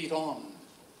we beat on,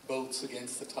 boats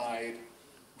against the tide,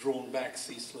 drawn back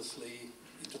ceaselessly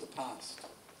into the past."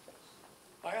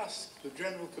 I ask the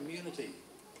general community,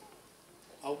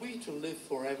 are we to live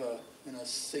forever in a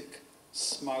sick,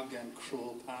 smug and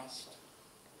cruel past?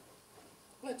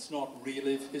 Let's not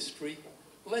relive history.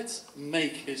 Let's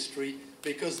make history,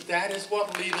 because that is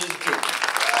what leaders do.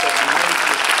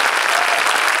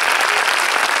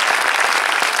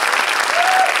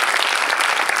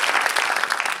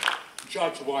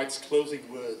 Judge White's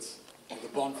closing words on the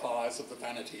bonfires of the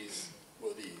vanities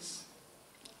were these: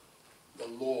 "The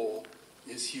law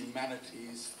is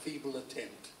humanity's feeble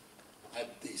attempt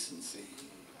at decency."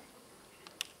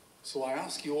 So I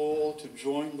ask you all to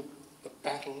join the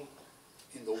battle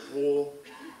in the war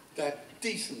that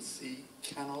decency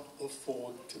cannot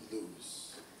afford to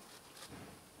lose.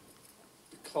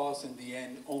 Because in the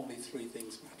end, only three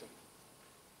things matter: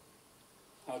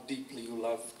 how deeply you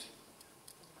loved,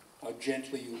 how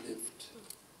gently you lived,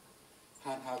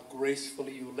 and how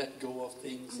gracefully you let go of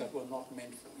things that were not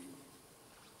meant for you.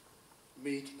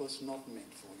 Meat was not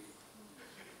meant for you.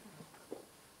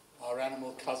 Our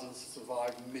animal cousins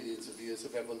survived millions of years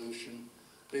of evolution.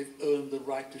 They've earned the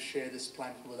right to share this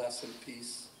planet with us in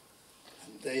peace,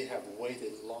 and they have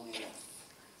waited long enough.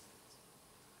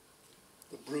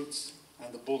 The brutes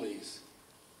and the bullies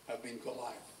have been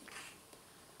Goliath,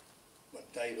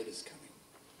 but David is coming.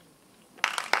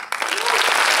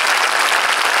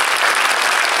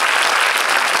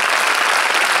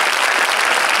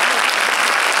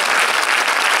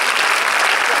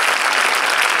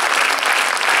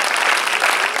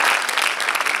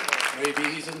 Maybe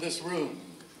he's in this room.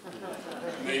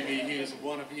 Maybe he is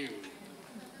one of you.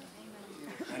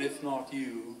 And if not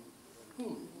you,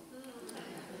 who?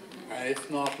 And if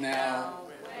not now,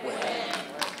 when?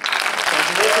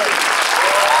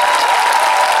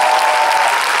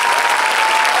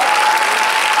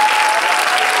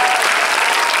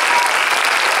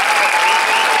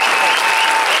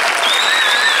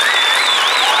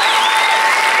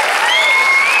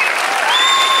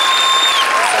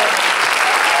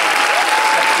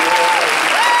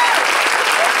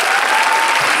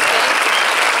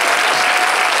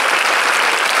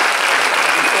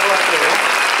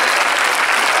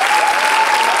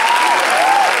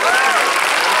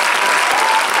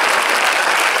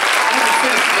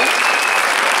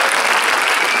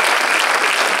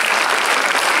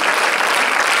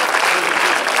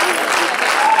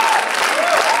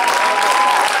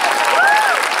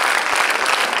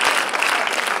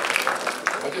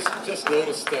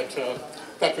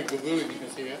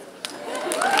 Is here.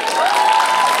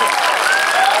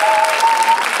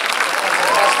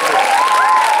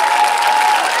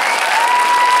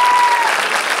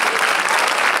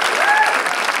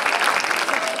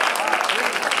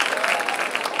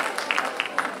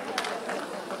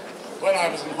 When I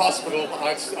was in hospital,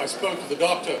 I spoke to the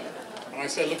doctor and I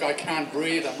said, "Look, I can't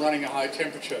breathe, I'm running a high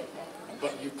temperature,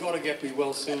 but you've got to get me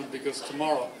well soon, because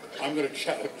tomorrow I'm going to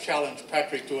challenge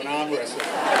Patrick to an arm wrestle."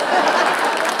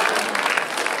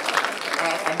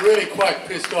 I'm really quite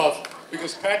pissed off,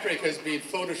 because Patrick has been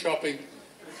photoshopping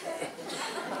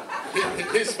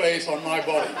his face on my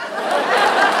body.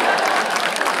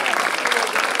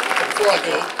 Before I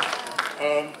go,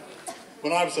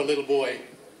 when I was a little boy,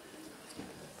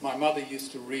 my mother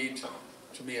used to read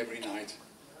to me every night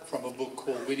from a book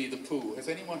called Winnie the Pooh. Has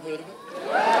anyone heard of it?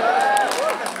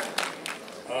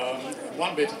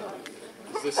 One bit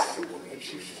is this, and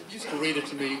she used to read it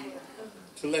to me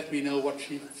to let me know what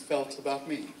she felt about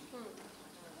me.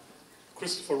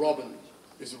 Christopher Robin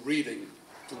is reading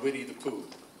to Winnie the Pooh,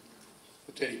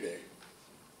 the teddy bear.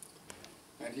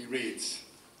 And he reads,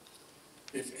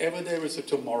 "If ever there is a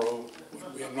tomorrow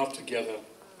when we are not together,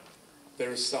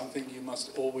 there is something you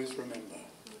must always remember.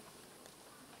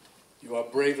 You are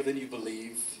braver than you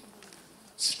believe,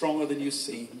 stronger than you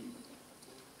seem,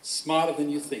 smarter than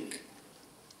you think,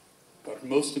 but but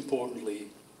most importantly,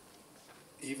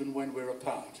 even when we're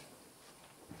apart,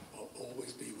 I'll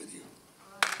always be with you.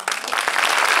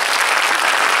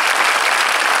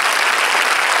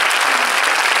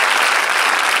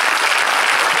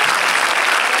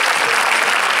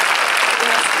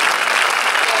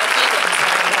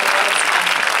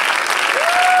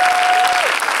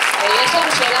 יש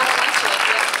לנו שאלה אחת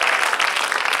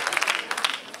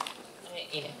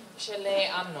הנה, של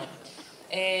אמנון.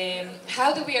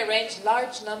 How do we arrange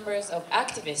large numbers of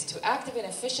activists to active and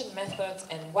efficient methods,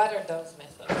 and what are those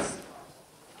methods?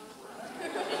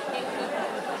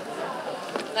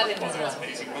 Not in Israel.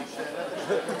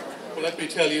 Well, let me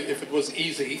tell you, if it was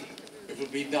easy, it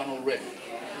would be done already.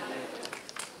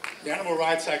 The animal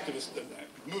rights activist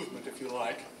movement, if you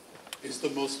like, is the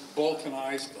most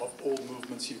balkanized of all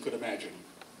movements you could imagine.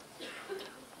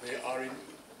 They are in,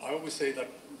 I always say that,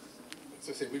 as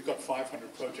I say, we've got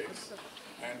 500 projects,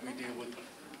 and we deal with,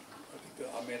 I think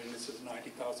our mailing list is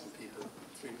 90,000 people,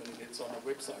 3 million hits on our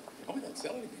website. And we don't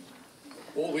sell anything.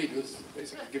 All we do is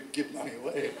basically give money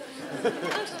away.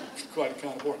 It's quite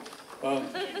kind of boring.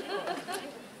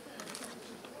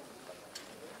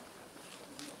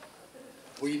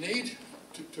 We need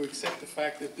to accept the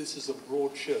fact that this is a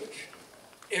broad church.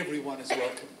 Everyone is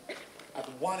welcome. At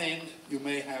one end, you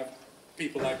may have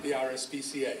people like the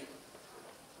RSPCA,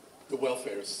 the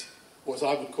welfarists, or as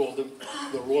I would call them,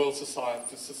 the Royal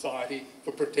Society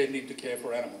for Pretending to Care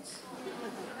for Animals.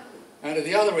 And at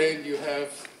the other end, you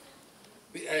have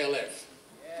the ALF.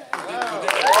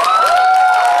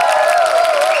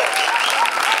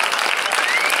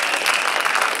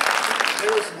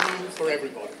 There is room for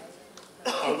everybody.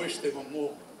 I wish there were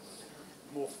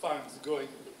more funds going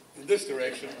in this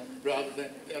direction rather than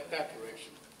that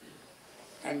direction.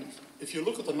 And if you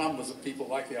look at the numbers of people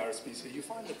like the RSPCA, you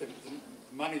find that the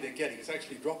money they're getting is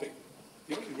actually dropping.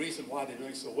 The only reason why they're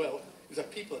doing so well is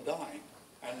that people are dying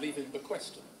and leaving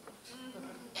bequests.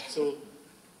 So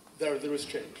there is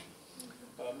change.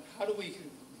 How do we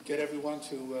get everyone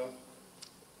to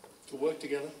work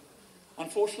together?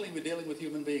 Unfortunately, we're dealing with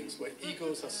human beings where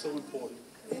egos are so important.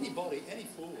 Anybody, any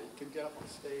fool can get up on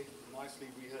stage, nicely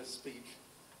rehearsed speech,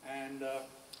 and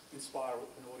inspire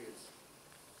an audience.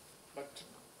 But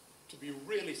to be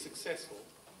really successful,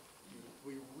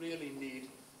 we really need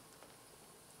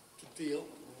to deal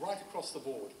right across the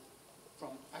board, from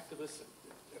activists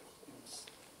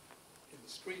in the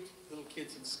street, little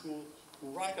kids in school,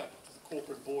 right up to the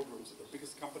corporate boardrooms of the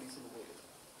biggest companies in the world.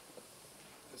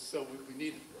 So we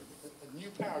need a new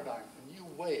paradigm, a new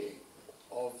way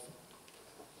of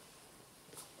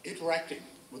interacting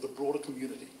with the broader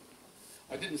community.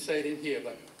 I didn't say it in here,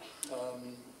 but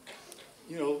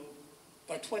you know,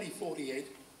 by 2048,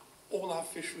 all our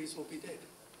fisheries will be dead.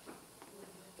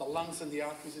 The lungs and the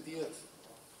arteries of the earth.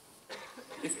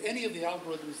 If any of the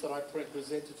algorithms that I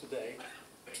presented today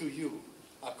to you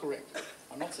are correct,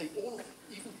 I'm not saying all of them,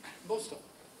 even most of them,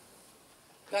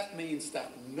 that means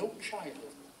that no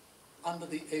child under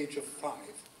the age of 5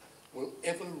 will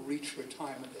ever reach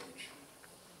retirement age.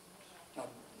 Now,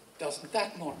 doesn't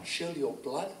that not chill your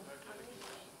blood?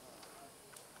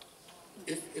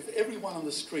 If everyone on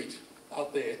the street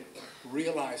out there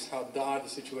realized how dire the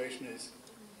situation is,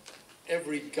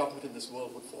 every government in this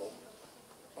world would fall.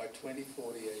 By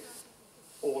 2048,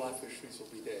 all our fisheries will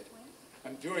be dead.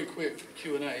 And during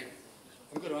Q&A,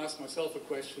 I'm going to ask myself a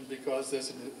question, because there's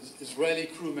an Israeli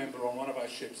crew member on one of our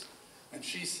ships, and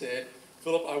she said,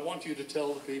 Philip, I want you to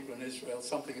tell the people in Israel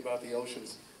something about the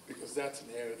oceans, because that's an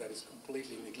area that is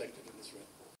completely neglected in Israel.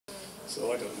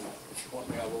 So I don't know. If you want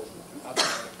me, I will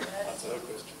answer her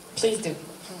question. Please do.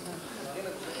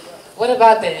 What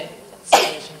about the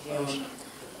situation of the ocean?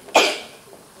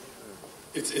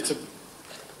 It's a,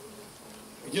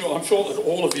 you know, I'm sure that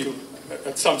all of you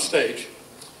at some stage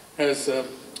has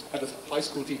had a high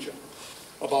school teacher,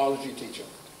 a biology teacher,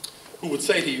 who would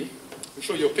say to you,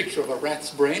 show you a picture of a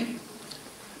rat's brain,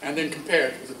 and then compare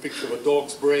it with a picture of a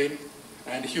dog's brain,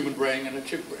 and a human brain, and a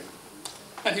chimp brain.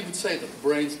 And he would say that the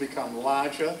brains become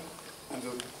larger, and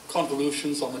the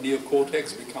convolutions on the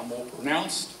neocortex become more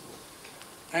pronounced,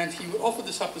 and he would offer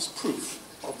this up as proof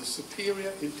of the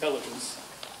superior intelligence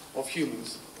of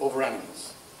humans over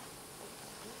animals.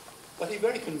 But he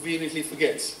very conveniently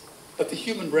forgets that the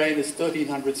human brain is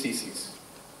 1,300 cc's.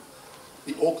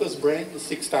 The orca's brain is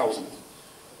 6,000.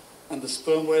 And the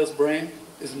sperm whale's brain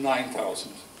is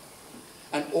 9,000.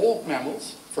 And all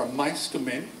mammals, from mice to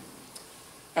men,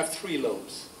 have 3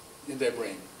 lobes in their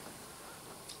brain.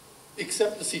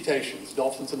 Except the cetaceans,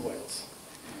 dolphins and whales.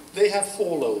 They have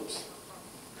 4 lobes.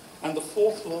 And the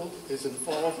 4th lobe is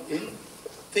involved in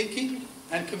thinking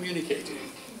and communicating.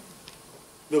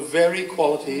 The very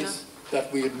qualities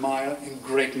that we admire in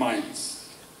great minds.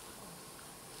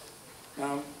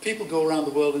 Now, people go around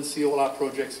the world and see all our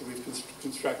projects that we've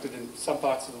constructed in some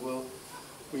parts of the world.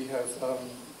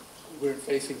 We're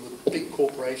facing with big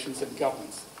corporations and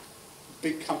governments,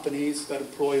 big companies that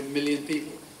employ 1 million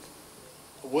people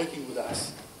are working with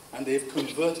us, and they've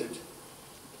converted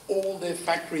all their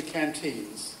factory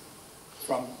canteens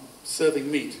from serving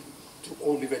meat to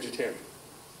only vegetarian.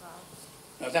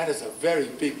 Now that is a very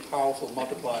big, powerful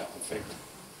multiplier effect.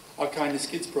 Our Kindness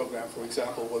Kids program, for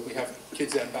example, where we have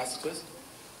kids ambassadors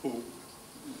who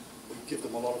we give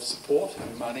them a lot of support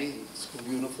and money, and school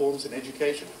uniforms and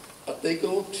education, but they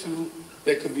go to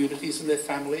their communities and their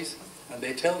families, and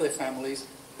they tell their families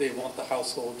they want the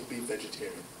household to be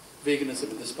vegetarian.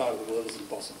 Veganism in this part of the world is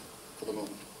impossible for the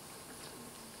moment.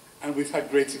 And we've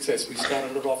had great success. We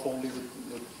started it off only with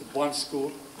one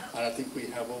school, and I think we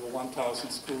have over 1,000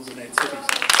 schools in 8 cities. Look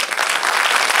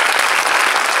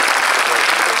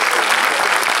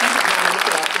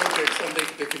at our projects, and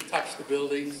they can touch the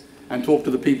buildings and talk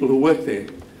to the people who work there.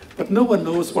 But no one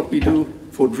knows what we do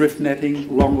for drift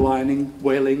netting, long lining,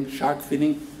 whaling, shark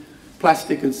finning,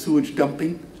 plastic and sewage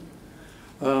dumping,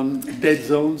 dead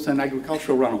zones and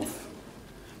agricultural runoff.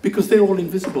 Because they're all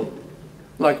invisible.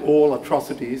 Like all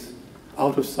atrocities,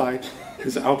 out of sight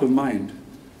is out of mind.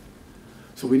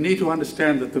 So we need to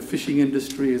understand that the fishing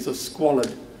industry is a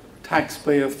squalid,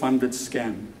 taxpayer-funded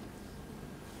scam.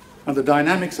 And the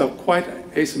dynamics are quite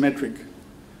asymmetric.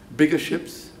 Bigger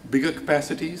ships, bigger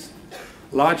capacities,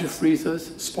 larger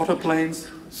freezers, spotter planes,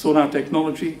 sonar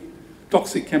technology,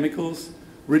 toxic chemicals,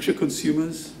 richer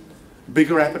consumers,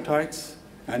 bigger appetites,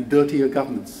 and dirtier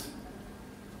governments.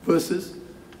 Versus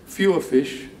fewer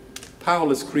fish,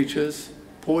 powerless creatures,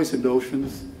 poisoned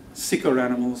oceans, sicker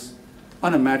animals,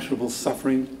 unimaginable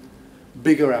suffering,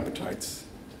 bigger appetites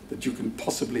that you can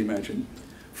possibly imagine,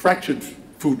 fractured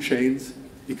food chains,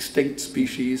 extinct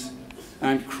species,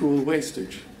 and cruel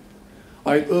wastage.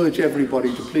 I urge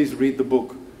everybody to please read the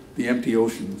book, The Empty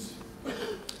Oceans.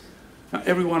 Now,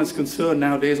 everyone is concerned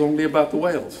nowadays only about the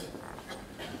whales,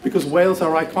 because whales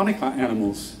are iconic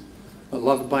animals,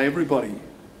 loved by everybody.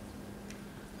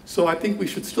 So I think we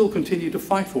should still continue to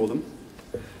fight for them,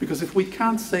 because if we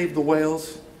can't save the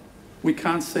whales, we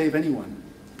can't save anyone,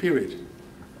 period.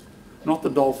 Not the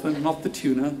dolphin, not the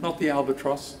tuna, not the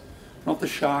albatross, not the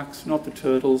sharks, not the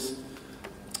turtles,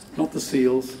 not the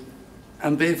seals,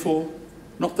 and therefore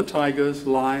not the tigers,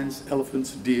 lions,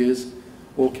 elephants, deers,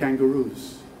 or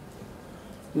kangaroos.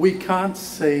 We can't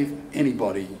save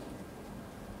anybody.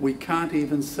 We can't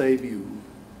even save you.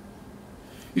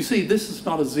 You see, this is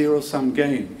not a zero-sum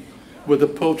game where the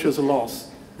poacher's loss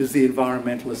is the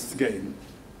environmentalist's gain.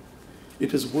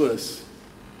 It is worse.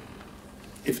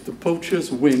 If the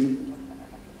poachers win,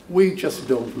 we just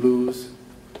don't lose.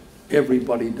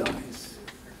 Everybody dies.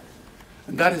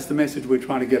 And that is the message we're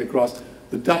trying to get across.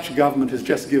 The Dutch government has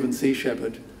just given Sea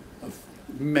Shepherd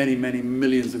many, many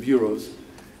millions of euros.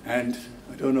 And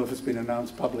I don't know if it's been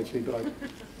announced publicly, but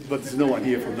there's no one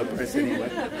here from the press anyway.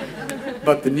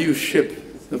 But the new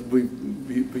ship that we're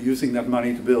using that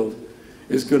money to build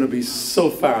is going to be so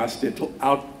fast,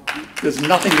 there's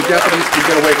nothing the Japanese can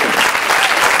get away from.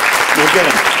 We'll get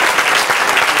them.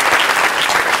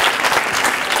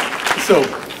 So,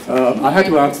 I had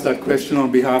to answer that question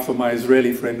on behalf of my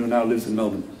Israeli friend who now lives in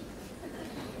Melbourne.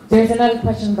 There's another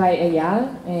question by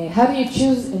Eyal. How do you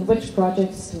choose in which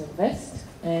projects to invest?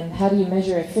 And how do you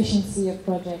measure efficiency of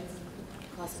projects,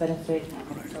 cost benefit,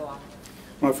 and so on?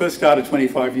 When I first started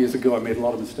 25 years ago, I made a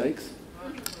lot of mistakes.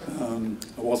 I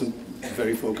wasn't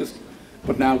very focused.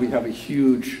 But now we have a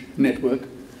huge network.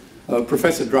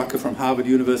 Professor Drucker from Harvard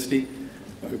University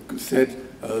said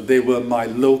they were my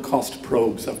low-cost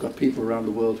probes. I've got people around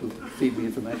the world who feed me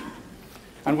information.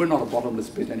 And we're not a bottomless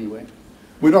pit anyway.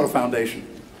 We're not a foundation.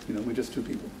 You know, we're just two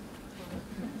people.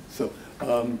 So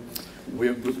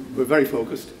we're very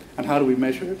focused. And how do we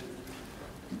measure it?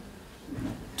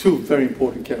 Two very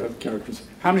important characters.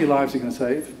 How many lives are you going to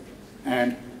save?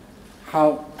 And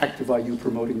how active are you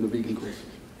promoting the vegan cause?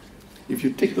 If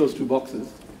you tick those two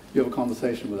boxes, you have a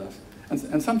conversation with us.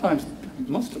 And sometimes,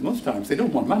 most times, they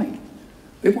don't want money.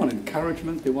 They want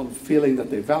encouragement. They want the feeling that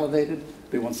they're validated.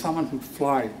 They want someone who'd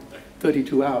fly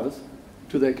 32 hours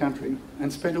to their country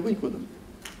and spend a week with them.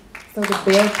 So the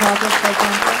Bear Project, for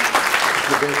example?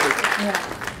 The Bear Project?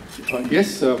 Yeah.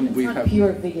 Yes, we have...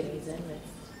 pure veganism.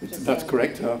 That's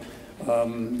correct.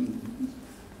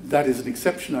 That is an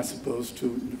exception, I suppose, to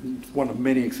one of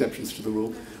many exceptions to the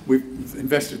rule. We've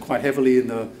invested quite heavily in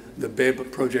the bear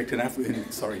project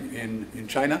in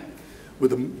China,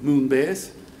 with the moon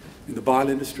bears, in the bile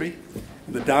industry,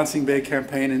 in the dancing bear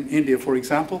campaign in India, for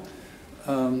example.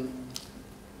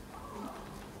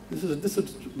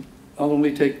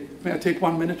 May I take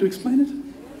 1 minute to explain it?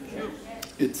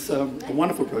 It's a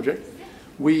wonderful project.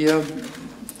 We, a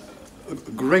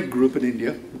great group in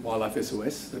India, Wildlife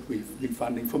SOS, that we've been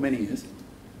funding for many years,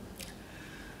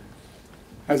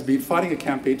 has been fighting a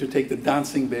campaign to take the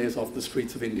dancing bears off the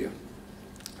streets of India.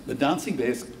 The dancing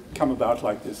bears come about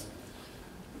like this.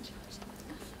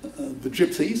 The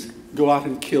gypsies go out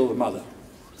and kill the mother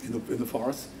in the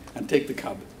forest and take the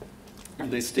cub. And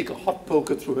they stick a hot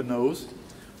poker through her nose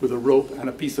with a rope and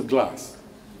a piece of glass.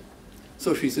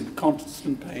 So she's in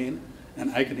constant pain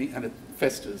and agony, and it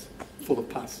festers full of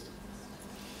pus.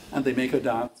 And they make her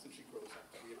dance, and she grows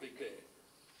up to be a big bear.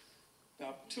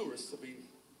 Now, tourists have been,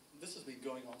 this has been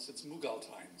going on since Mughal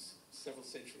times, several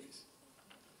centuries.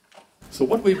 So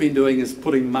what we've been doing is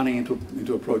putting money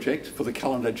into a project for the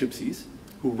Calendar Gypsies,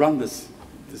 who run this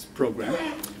program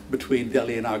between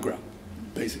Delhi and Agra,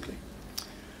 basically.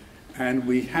 And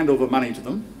we hand over money to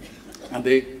them, and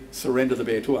they surrender the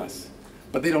bear to us.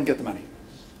 But they don't get the money.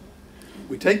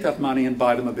 We take that money and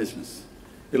buy them a business.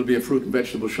 It'll be a fruit and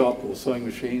vegetable shop, or sewing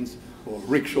machines, or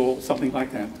rickshaw, something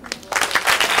like that.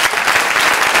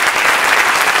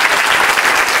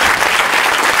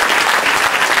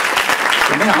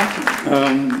 So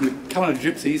now, the Calendar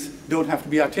Gypsies don't have to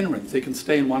be itinerants. They can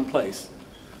stay in one place.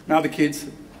 Now the kids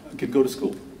can go to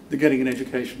school. They're getting an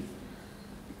education.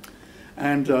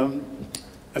 And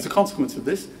as a consequence of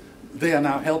this, they are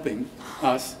now helping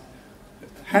us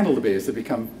handle the bears. They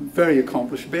become very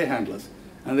accomplished bear handlers.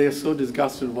 And they are so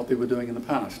disgusted with what they were doing in the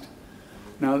past.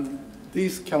 Now,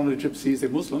 these Calendar Gypsies, they're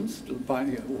Muslims,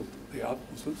 they are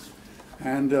Muslims.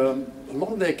 And a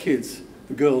lot of their kids,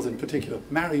 the girls in particular,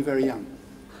 marry very young.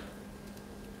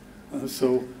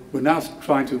 So we're now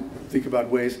trying to think about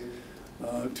ways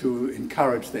to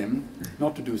encourage them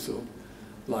not to do so,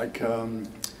 like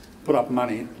put up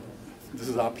money. This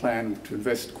is our plan, to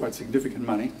invest quite significant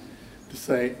money, to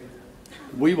say,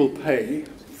 we will pay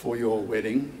for your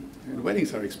wedding. And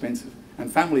weddings are expensive,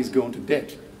 and families go into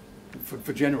debt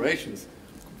for generations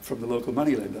from the local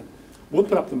moneylender. We'll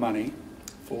put up the money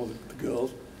for the girl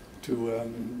to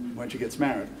when she gets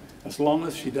married, as long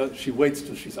as she waits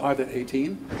till she's either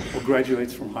 18 or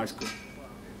graduates from high school.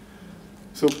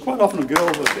 So quite often a girl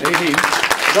that's 18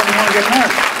 doesn't want to get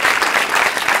married.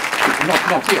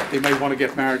 Not yet. They may want to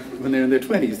get married when they're in their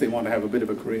 20s. They want to have a bit of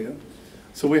a career.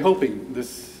 So we're hoping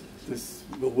this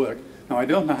will work. Now, I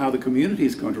don't know how the community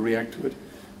is going to react to it,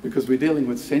 because we're dealing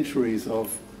with centuries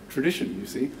of tradition, you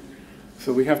see.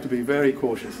 So we have to be very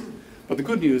cautious. But the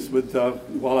good news with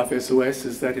Wildlife SOS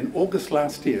is that in August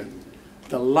last year,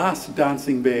 the last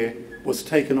dancing bear was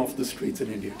taken off the streets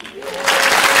in India.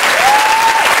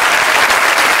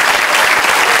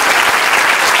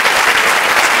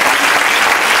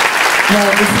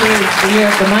 Well, this year is the year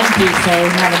of the monkey, so we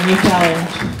have a new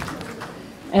challenge.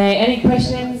 Any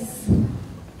questions?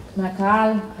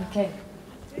 Nakal? Okay.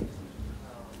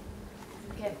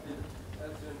 Okay.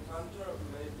 As you encounter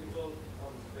many people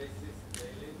on basis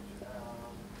daily,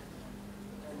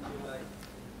 and you like,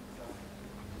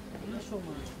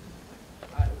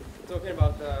 talking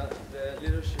about the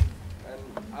leadership and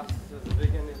us as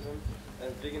veganism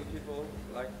and vegan people,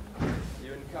 like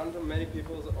you encounter many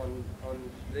people on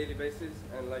daily basis,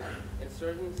 and like in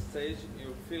certain stage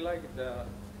you feel like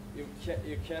you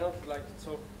cannot like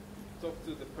talk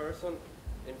to the person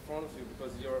in front of you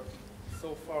because you're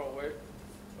so far away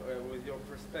with your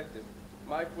perspective.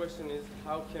 My question is,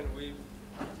 how can we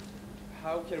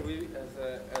as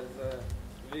a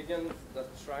vegans that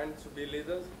trying to be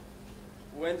leaders,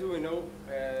 when do we know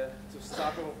to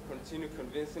stop or continue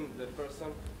convincing the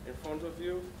person in front of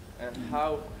you, and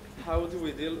how do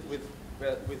we deal with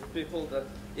people that,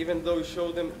 even though we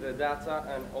show them the data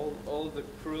and all the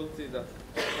cruelty that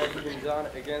has been done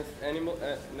against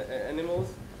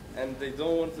animals, and they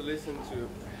don't want to listen to?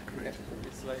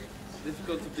 It's like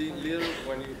difficult to be leader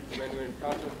when you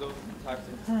encounter those types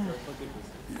of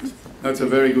people. That's a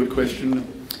very good question.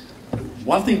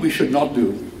 One thing we should not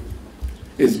do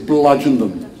is bludgeon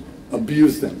them,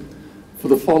 abuse them, for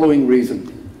the following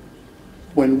reason.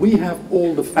 When we have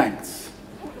all the facts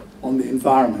on the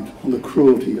environment, on the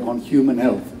cruelty, on human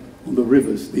health, on the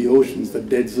rivers, the oceans, the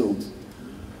dead zones,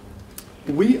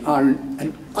 we are in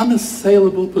an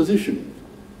unassailable position.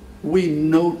 We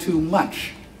know too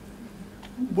much.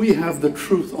 We have the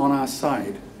truth on our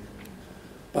side.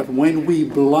 But when we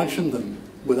bludgeon them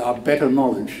with our better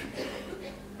knowledge,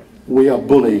 we are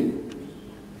bullying.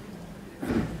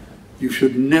 You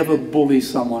should never bully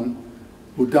someone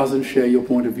who doesn't share your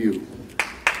point of view.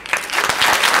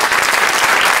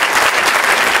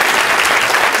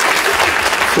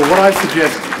 So what I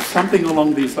suggest is something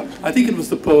along these lines. I think it was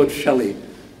the poet Shelley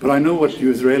But I know what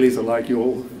you Israelis are like. You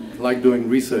all like doing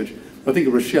research. I think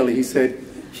of Rochelle, he said,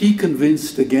 he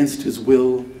convinced against his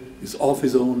will is of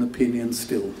his own opinion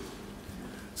still.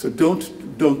 So don't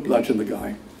bludgeon the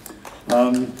guy.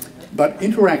 But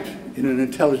interact in an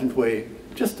intelligent way,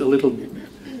 just a little.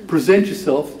 Present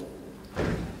yourself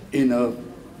in a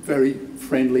very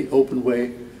friendly, open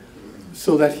way,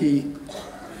 so that he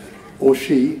or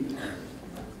she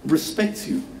respects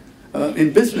you.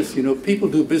 In business, you know, people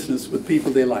do business with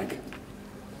people they like.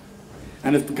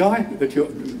 And if the guy that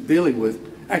you're dealing with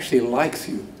actually likes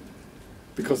you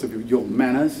because of your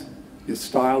manners, your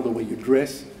style, the way you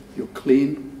dress, you're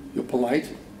clean, you're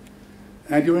polite,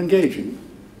 and you're engaging,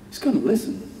 he's going to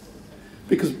listen.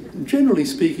 Because generally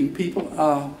speaking, people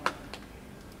are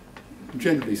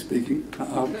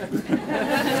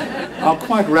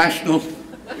quite rational,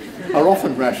 are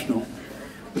often rational,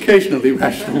 occasionally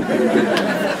rational.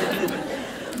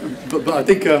 but I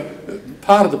think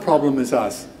part of the problem is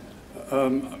us.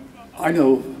 I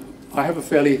know I have a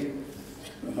fairly,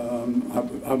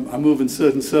 I move in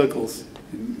certain circles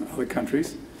in other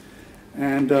countries,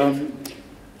 and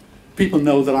people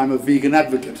know that I'm a vegan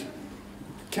advocate,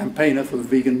 campaigner for the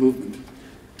vegan movement.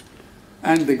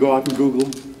 And they go out and Google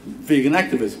vegan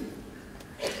activism.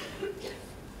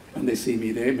 And they see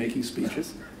me there making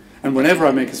speeches. And whenever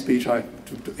I make a speech to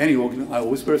any organ, I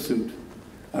always wear a suit.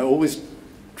 I always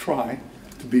try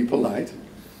to be polite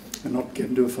and not get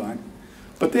into a fight.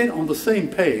 But then on the same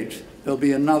page, there'll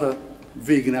be another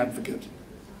vegan advocate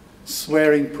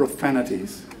swearing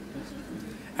profanities.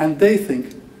 And they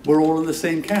think we're all in the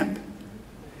same camp.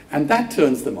 And that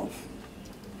turns them off.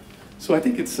 So I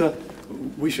think it's,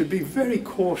 we should be very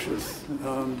cautious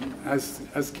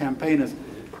as campaigners.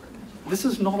 This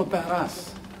is not about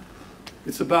us.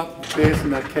 It's about the bears in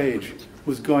that cage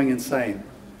who's going insane.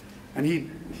 And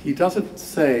he doesn't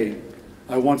say,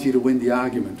 I want you to win the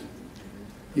argument.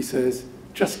 He says,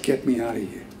 just get me out of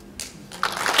here.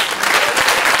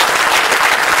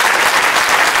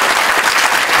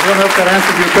 I don't know if that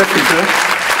answers your question, sir.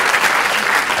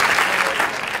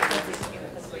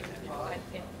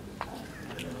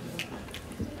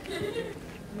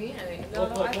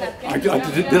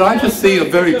 Did I just see a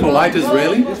very polite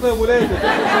Israeli?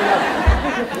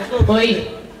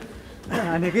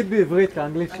 אני אגיד בעברית, כי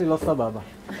האנגלית שלי לא סבבה.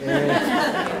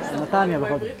 נתניה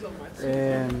בכל זאת.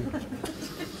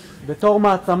 בתור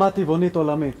מעצמה טבעונית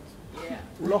עולמית.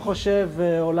 הוא לא חושב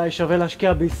אולי שווה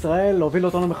להשקיע בישראל, להוביל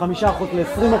אותנו מ5%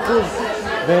 ל20%.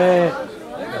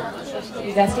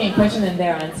 He's asking a question and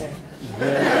their answer.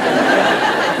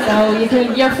 So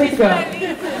you're free to go.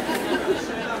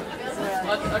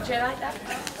 עוד שאלה הייתה?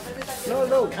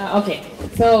 לא. Okay,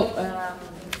 so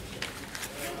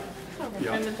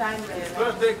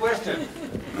Birthday question.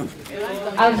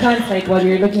 I'll translate while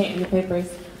you're looking at your papers.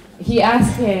 He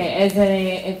asked, as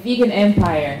a vegan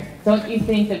empire, don't you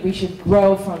think that we should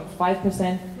grow from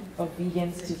 5% of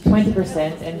vegans to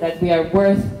 20% and that we are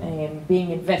worth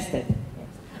being invested?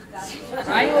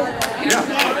 Right?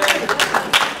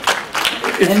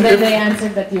 And then they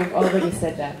answered that you've already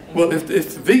said that. Well, if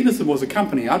veganism was a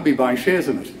company, I'd be buying shares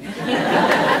in it.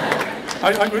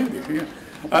 I agree with you.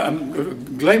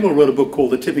 Global wrote a book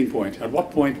called The Tipping Point. At what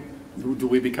point do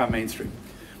we become mainstream?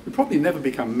 We'll probably never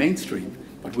become mainstream,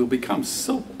 but we'll become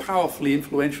so powerfully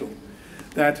influential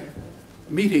that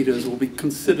meat eaters will be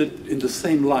considered in the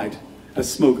same light as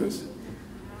smokers.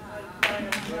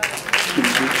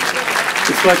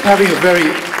 It's like having a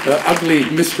very ugly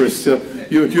mistress.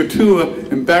 You're too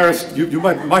embarrassed. You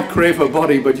might crave her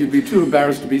body, but you'd be too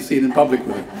embarrassed to be seen in public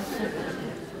with her.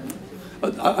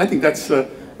 I think that's a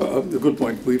good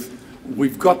point.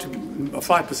 We've got to, a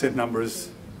 5% number is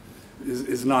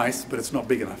nice, but it's not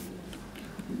big enough.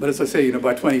 But as I say, you know,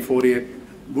 by 2040,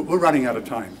 we're running out of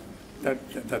time. That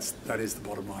is the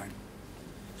bottom line.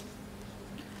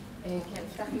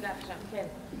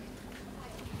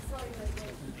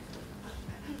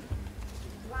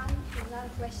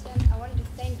 Another question. I wanted to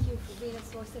thank you for being a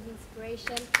source of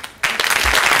inspiration.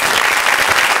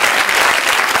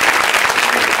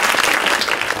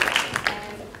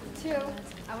 And two,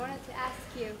 I wanted to ask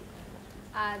you,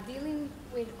 dealing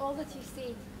with all that you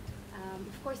see,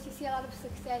 of course you see a lot of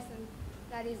success and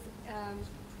that is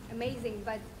amazing,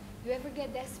 but do you ever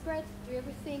get desperate? Do you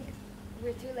ever think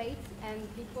we're too late and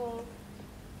people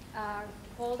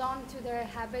hold on to their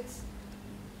habits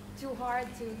too hard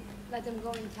to let them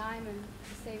go in time and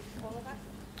save all of us?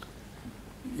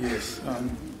 Yes,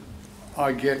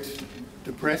 I get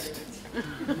depressed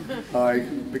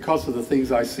because of the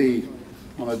things I see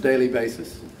on a daily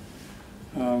basis.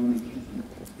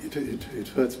 It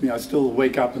hurts me. I still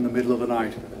wake up in the middle of the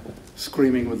night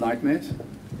screaming with nightmares.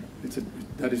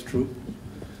 that is true.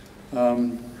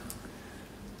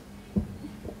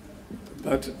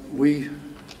 But we're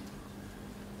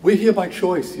here by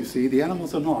choice, you see. The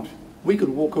animals are not. We could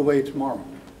walk away tomorrow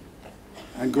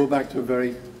and go back to a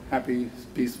very happy,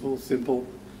 peaceful, simple,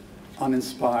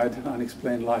 uninspired,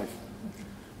 unexplained life.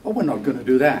 But we're not going to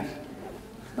do that.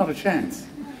 Not a chance.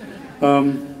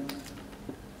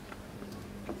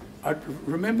 I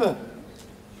remember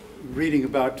reading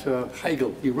about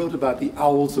Hegel. He wrote about the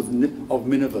owls of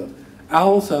Nineveh.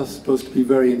 Owls are supposed to be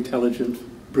very intelligent,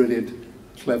 brilliant,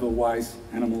 clever, wise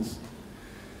animals.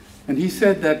 And he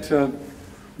said that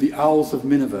the owls of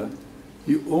Nineveh,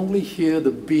 you only hear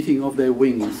the beating of their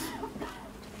wings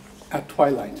at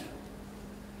twilight.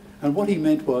 And what he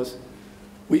meant was,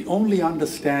 we only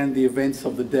understand the events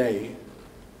of the day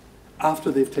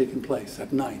after they've taken place,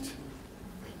 at night.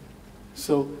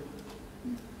 So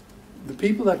the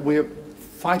people that we're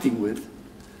fighting with,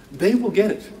 they will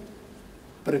get it,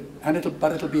 but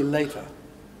it'll be later.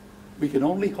 We can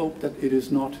only hope that it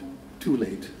is not too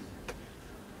late.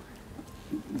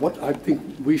 What I think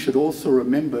we should also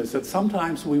remember is that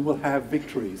sometimes we will have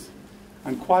victories,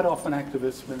 and quite often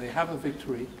activists, when they have a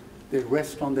victory, they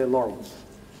rest on their laurels.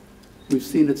 We've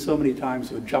seen it so many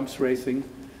times with jumps racing.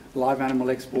 Live animal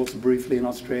exports briefly in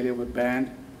Australia were banned,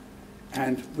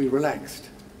 and we relaxed.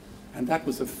 And that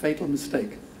was a fatal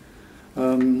mistake.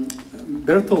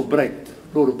 Bertolt Brecht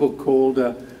wrote a book called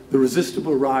The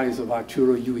Resistible Rise of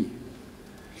Arturo Ui.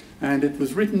 And it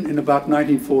was written in about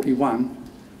 1941,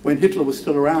 when Hitler was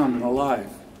still around and alive.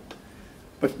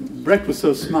 But Brecht was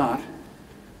so smart,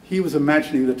 he was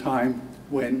imagining the time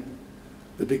when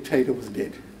the dictator was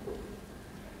dead.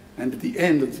 And at the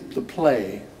end of the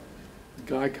play, the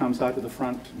guy comes out to the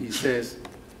front and he says,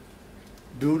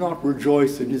 "Do not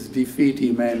rejoice in his defeat,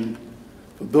 ye men,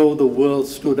 for though the world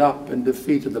stood up and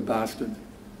defeated the bastard,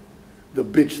 the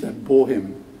bitch that bore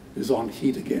him is on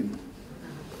heat again."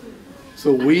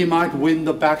 So we might win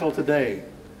the battle today,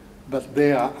 but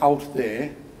they are out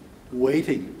there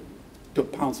waiting to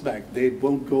pounce back. They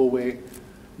won't go away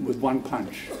with one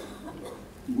punch.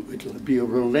 It'll be a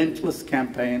relentless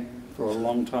campaign for a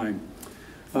long time.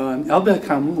 Albert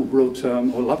Camus wrote a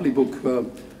lovely book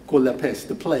called La Peste,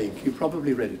 The Plague. You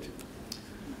probably read it,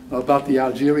 about the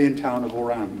Algerian town of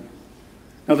Oran.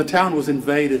 Now the town was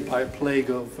invaded by a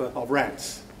plague of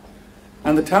rats.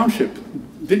 And the township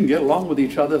didn't get along with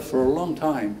each other for a long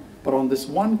time. But on this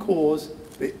one cause,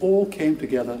 they all came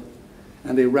together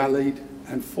and they rallied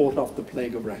and fought off the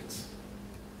plague of rats.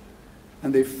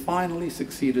 And they finally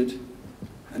succeeded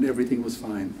and everything was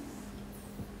fine.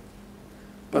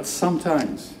 But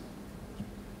sometimes,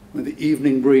 when the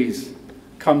evening breeze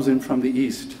comes in from the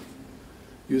east,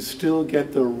 you still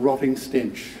get the rotting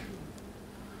stench,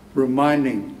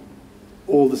 reminding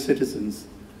all the citizens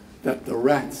that the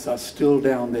rats are still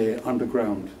down there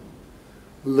underground,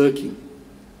 lurking,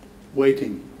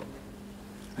 waiting.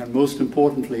 And most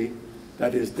importantly,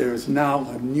 that is, there is now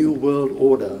a new world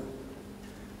order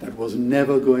that was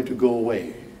never going to go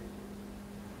away.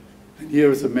 And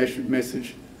here is a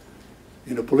message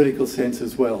in a political sense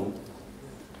as well.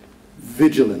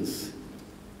 Vigilance,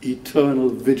 eternal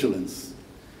vigilance,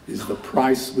 is the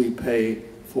price we pay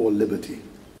for liberty.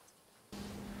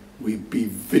 We be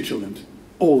vigilant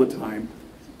all the time,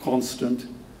 constant,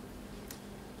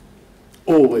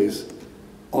 always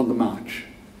on the march,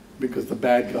 because the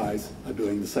bad guys are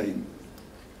doing the same.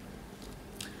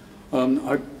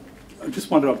 I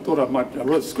just wondered,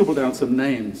 I scribbled down some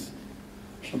names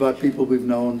about people we've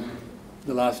known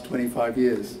the last 25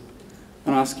 years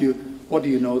and ask you, what do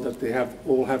you know that they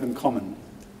all have in common?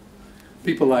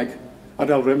 People like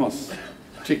Adel Ramos,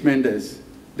 Chick Mendes,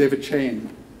 David Chain,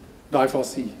 Guy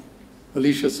Fossey,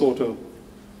 Alicia Soto,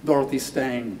 Dorothy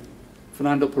Stang,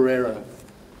 Fernando Pereira,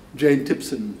 Jane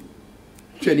Tipson,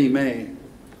 Jenny May,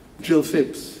 Jill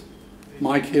Phipps,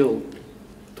 Mike Hill,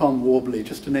 Tom Warbley,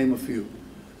 just to name a few.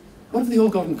 What have they all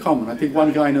got in common? I think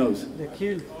one guy knows. They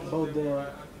killed both the...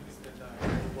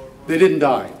 They didn't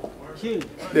die. Killed.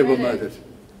 They were murdered.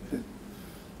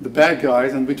 The bad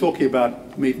guys, and we're talking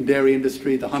about meat and dairy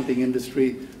industry, the hunting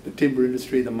industry, the timber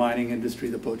industry, the mining industry,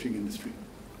 the poaching industry.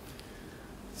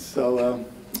 So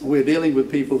we're dealing with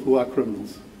people who are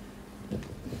criminals.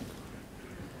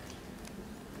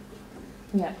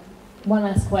 Yeah. One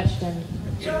last question.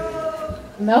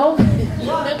 No?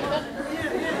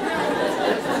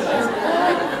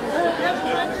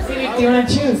 Maybe, do you want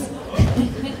to choose?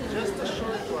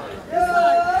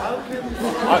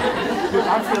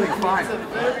 I'm feeling fine.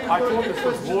 I thought this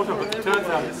was water, but it turns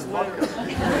out this is vodka.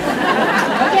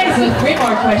 Okay, so 3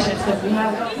 more questions because we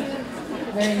have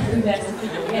very enthusiastic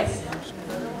people. Yes.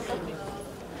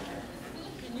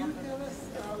 Can you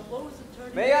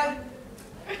Maya?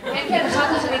 כן, כן,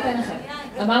 אחר כך אני אתן לכם.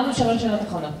 אמרנו 3 שאלות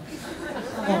אחרונות.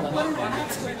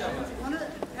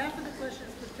 Half of the question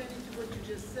is pertaining to what you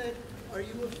just said. Are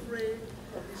you afraid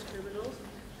of these criminals?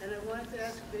 And I wanted to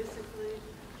ask basically,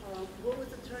 what was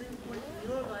the turning point in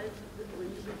your life when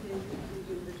you became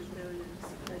vegan vegetarian?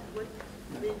 Like what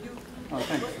made you? What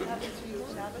happened to you?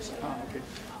 Okay.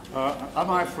 Am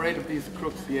I afraid of these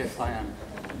crooks? Yes, I am.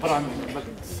 I'm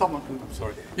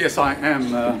sorry. Yes, I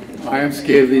am. I am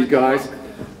scared of these guys,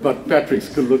 but Patrick's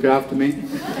going to look after me.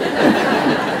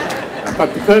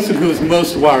 But the person who is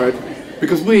most worried,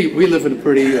 because we live in a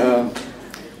pretty,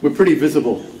 we're pretty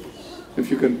visible,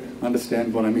 if you can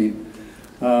understand what I mean.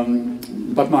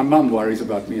 But my mum worries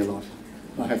about me a lot,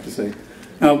 I have to say.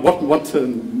 Now, what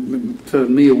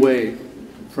turned me away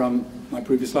from my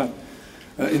previous life?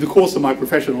 In the course of my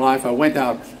professional life, I went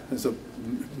out as a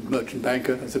merchant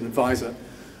banker, as an advisor,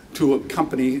 to a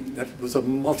company that was a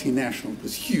multinational. It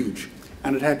was huge,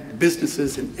 and it had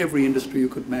businesses in every industry you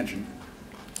could imagine.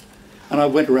 And I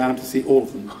went around to see all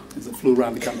of them as I flew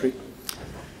around the country.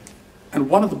 And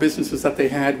one of the businesses that they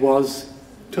had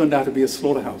turned out to be a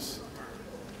slaughterhouse.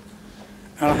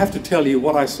 And I have to tell you,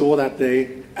 what I saw that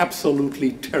day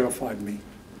absolutely terrified me.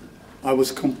 I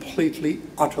was completely,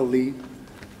 utterly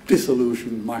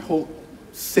disillusioned. My whole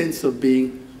sense of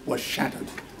being was shattered.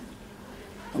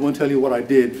 I won't tell you what I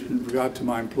did in regard to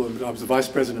my employment. I was the vice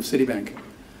president of Citibank,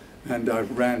 and I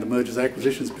ran the mergers and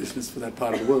acquisitions business for that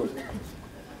part of the world.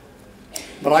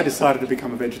 But I decided to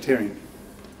become a vegetarian.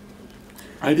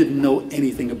 I didn't know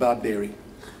anything about dairy.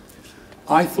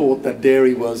 I thought that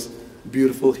dairy was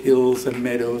beautiful hills and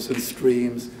meadows and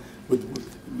streams with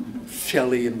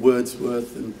Shelley and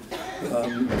Wordsworth and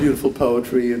beautiful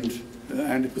poetry,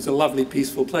 and it was a lovely,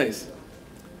 peaceful place.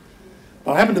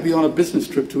 But I happened to be on a business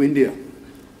trip to India,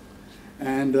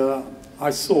 and I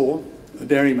saw a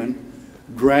dairyman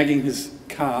dragging his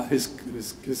cow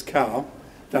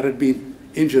that had been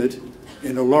injured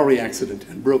in a lorry accident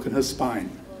and broken her spine.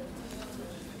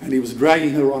 And he was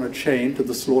dragging her on a chain to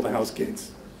the slaughterhouse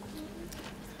gates.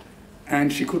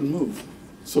 And she couldn't move.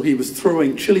 So he was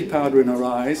throwing chili powder in her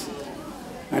eyes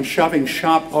and shoving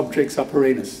sharp objects up her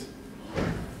anus.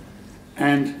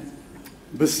 And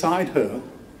beside her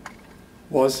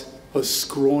was her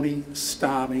scrawny,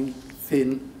 starving,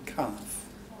 thin calf.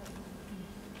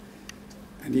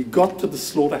 And he got to the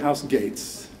slaughterhouse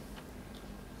gates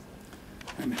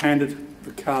and handed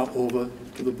the cow over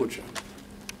to the butcher.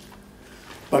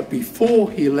 But before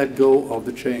he let go of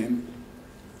the chain,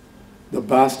 the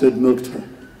bastard milked her.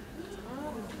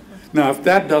 Now, if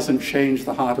that doesn't change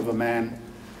the heart of a man,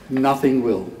 nothing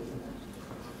will.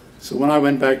 So when I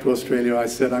went back to Australia, I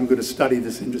said, I'm going to study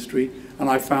this industry, and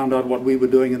I found out what we were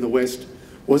doing in the West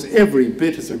was every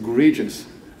bit as egregious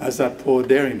as that poor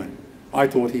dairyman. I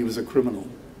thought he was a criminal.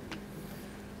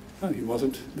 No, he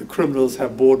wasn't. The criminals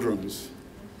have boardrooms.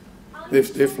 They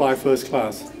fly first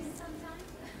class.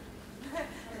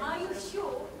 Are you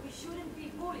sure we shouldn't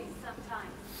be bullies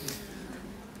sometimes?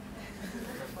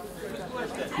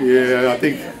 Yeah, I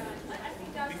think.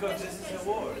 Because this is a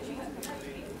war.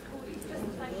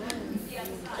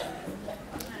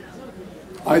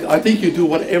 I think you do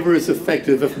whatever is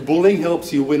effective. If bullying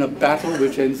helps you win a battle,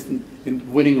 which ends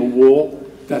in winning a war,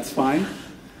 that's fine.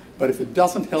 But if it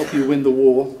doesn't help you win the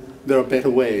war, there are better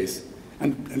ways.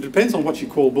 And it depends on what you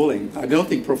call bullying. I don't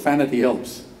think profanity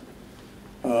helps.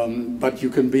 But you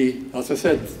can be, as I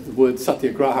said, the word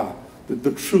satyagraha,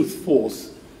 the truth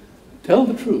force. Tell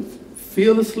the truth,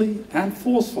 fearlessly and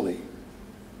forcefully.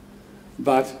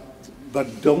 But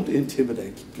don't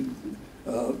intimidate.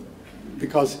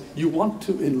 Because you want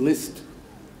to enlist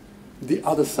the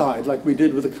other side, like we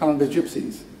did with the Canada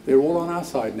Gypsies. They're all on our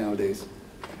side nowadays.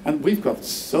 And we've got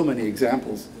so many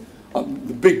examples. The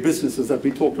big businesses that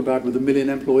we talked about with 1 million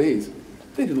employees,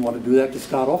 they didn't want to do that to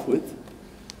start off with.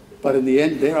 But in the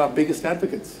end, they're our biggest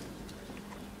advocates.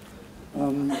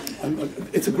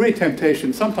 It's a great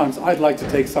temptation. Sometimes I'd like to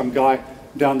take some guy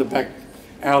down the back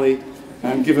alley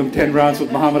and give him 10 rounds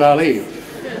with Muhammad Ali.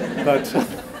 But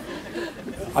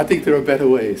I think there are better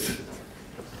ways.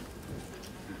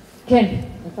 כן,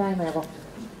 נתיים הערות.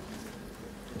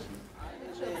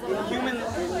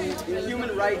 In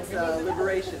human rights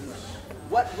liberation,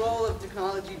 what role of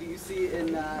technology do you see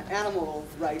in animal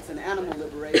rights and animal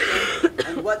liberation,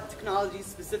 and what technologies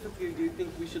specifically do you think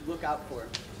we should look out for?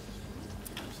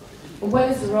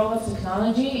 What is the role of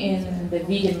technology in the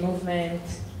vegan movement,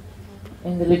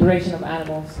 in the liberation of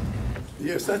animals?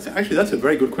 Yes, that's a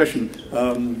very good question.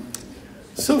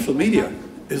 Social media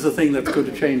is the thing that's going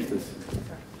to change this.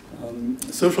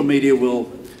 Social media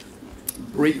will,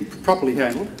 properly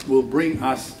handled, will bring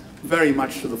us very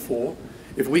much to the fore.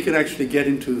 If we could actually get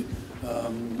into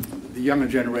the younger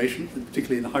generation,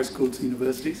 particularly in the high schools and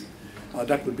universities,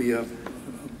 that would be a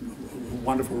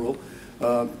wonderful role.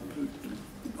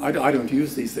 I don't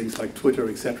use these things like Twitter,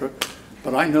 etc.,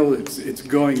 but I know it's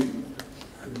going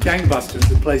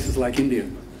gangbusters in places like India.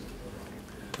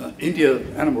 India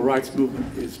animal rights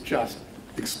movement is just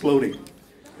exploding.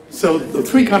 So the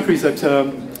three countries that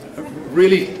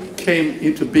really came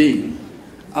into being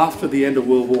after the end of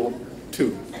World War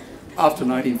II, after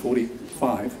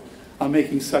 1945, are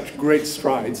making such great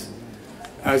strides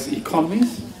as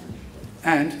economies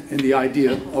and in the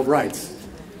idea of rights.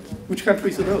 Which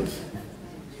countries are those?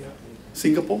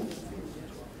 Singapore,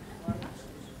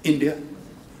 India,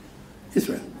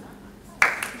 Israel.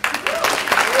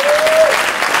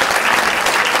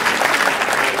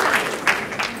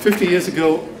 "50 years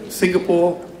ago,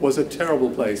 Singapore was a terrible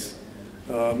place,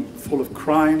 full of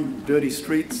crime, dirty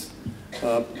streets,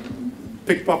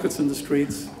 pickpockets in the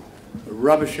streets,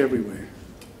 rubbish everywhere.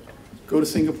 Go to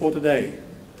Singapore today.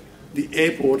 The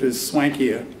airport is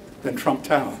swankier than Trump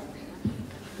Tower.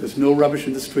 There's no rubbish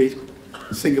in the street.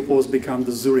 Singapore's become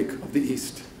the Zurich of the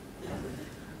East."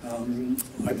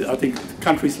 I think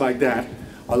countries like that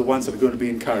are the ones that are going to be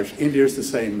encouraged. India is the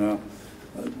same.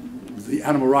 The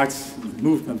animal rights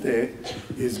movement there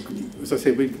is, as I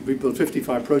say, we built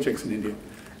 55 projects in India,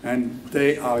 and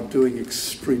they are doing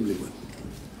extremely well.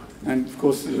 And of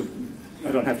course,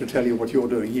 I don't have to tell you what you're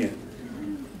doing here.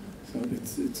 So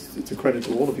it's a credit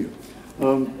to all of you.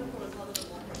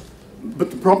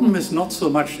 But the problem is not so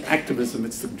much activism,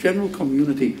 it's the general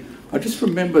community. I just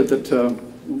remembered that,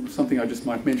 something I just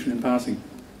might mention in passing.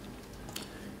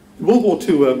 In World War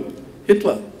II,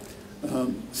 Hitler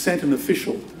sent an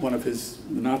official, one of the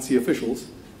Nazi officials,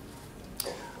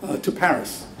 to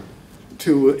Paris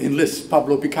to enlist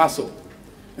Pablo Picasso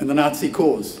in the Nazi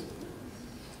cause.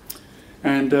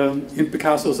 And in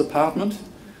Picasso's apartment,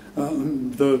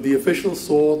 the official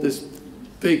saw this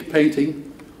big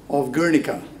painting of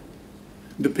Guernica,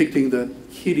 depicting the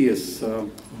hideous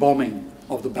bombing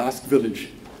of the Basque village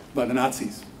by the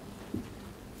Nazis.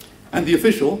 And the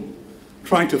official,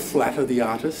 trying to flatter the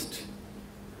artist,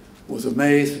 was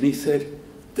amazed, and he said,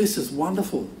 "This is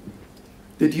wonderful.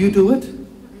 Did you do it?"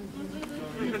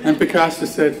 And Picasso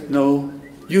said, "No,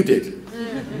 you did."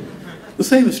 The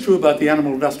same is true about the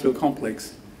animal industrial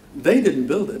complex. They didn't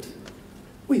build it,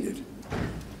 we did.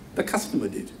 The customer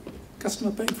did.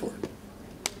 Customer paid for it.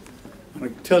 And I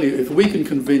tell you, if we can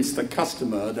convince the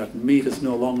customer that meat is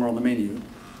no longer on the menu,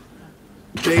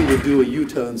 they would do a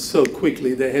U-turn so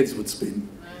quickly their heads would spin,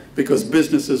 because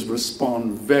businesses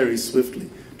respond very swiftly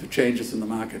to changes in the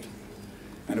market.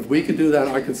 And if we can do that,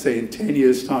 I could say in 10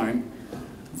 years' time,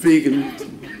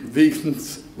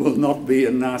 vegans will not be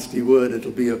a nasty word,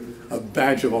 it'll be a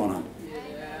badge of honor.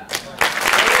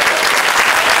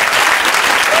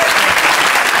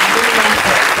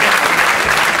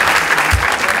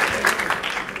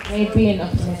 Maybe an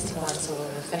optimistic one, so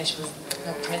we'll finish with an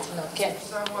optimistic note. Okay.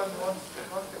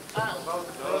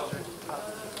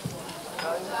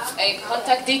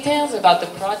 Contact details about the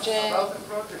project. About the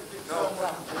project, no.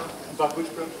 About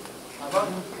which project? About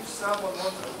if someone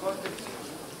wants to contact you.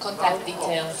 Contact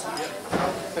details.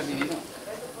 Send me an email.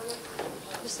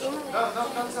 No,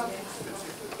 not something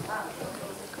specific.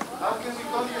 How can we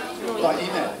contact you? By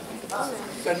email.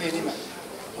 Send me an email.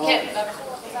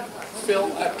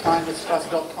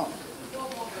 Phil@kindnesstrust.com.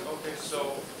 Okay, so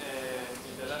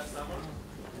in the last summer,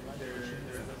 there is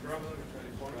a problem in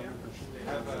California. They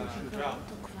have a drought.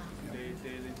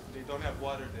 They don't have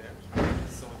water there.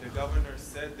 So the governor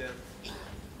said that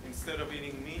instead of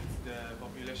eating meat, the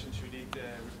population should eat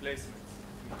replacements.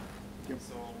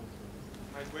 So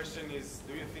my question is,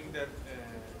 do you think that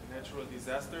natural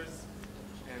disasters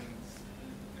and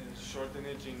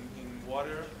shortage in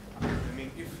water, I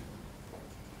mean, if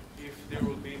there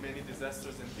will be many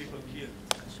disasters and people killed,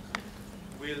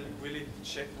 will it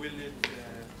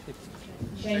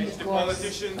change the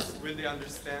politicians? Will they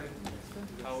understand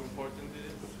how important it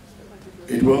is?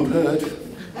 It won't hurt.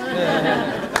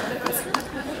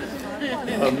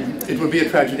 It would be a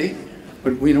tragedy,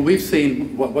 but we've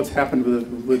seen what's happened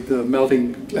with the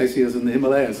melting glaciers in the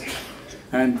Himalayas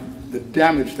and the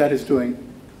damage that is doing.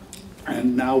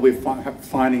 And now we're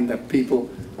finding that people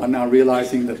are now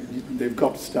realizing that they've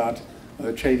got to start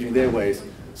changing their ways,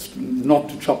 not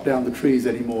to chop down the trees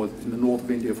anymore in the north of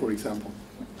India, for example.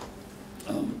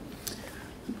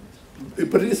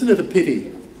 But isn't it a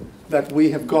pity that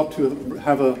we have got to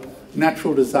have a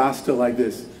natural disaster like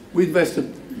this? We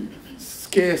invested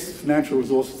scarce natural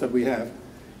resources that we have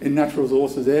in natural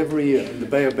resources every year, in the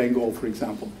Bay of Bengal, for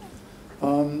example,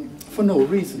 for no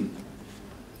reason.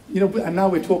 You know, and now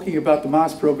we're talking about the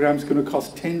Mars program is going to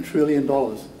cost $10 trillion.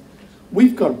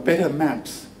 We've got better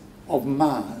maps of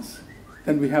Mars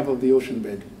than we have of the ocean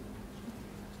bed.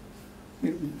 I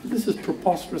mean, this is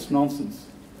preposterous nonsense.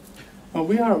 Well,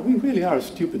 we really are a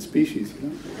stupid species, you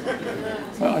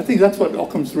know. I think that's what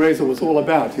Occam's razor was all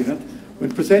about, you know.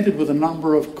 When presented with a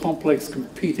number of complex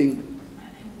competing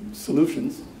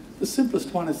solutions, the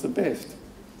simplest one is the best.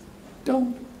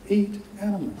 Don't eat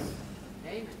animals.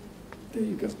 Amen. There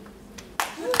you go. So,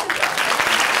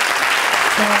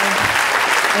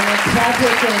 on a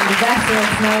tragic and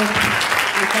disastrous note,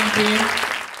 we thank you.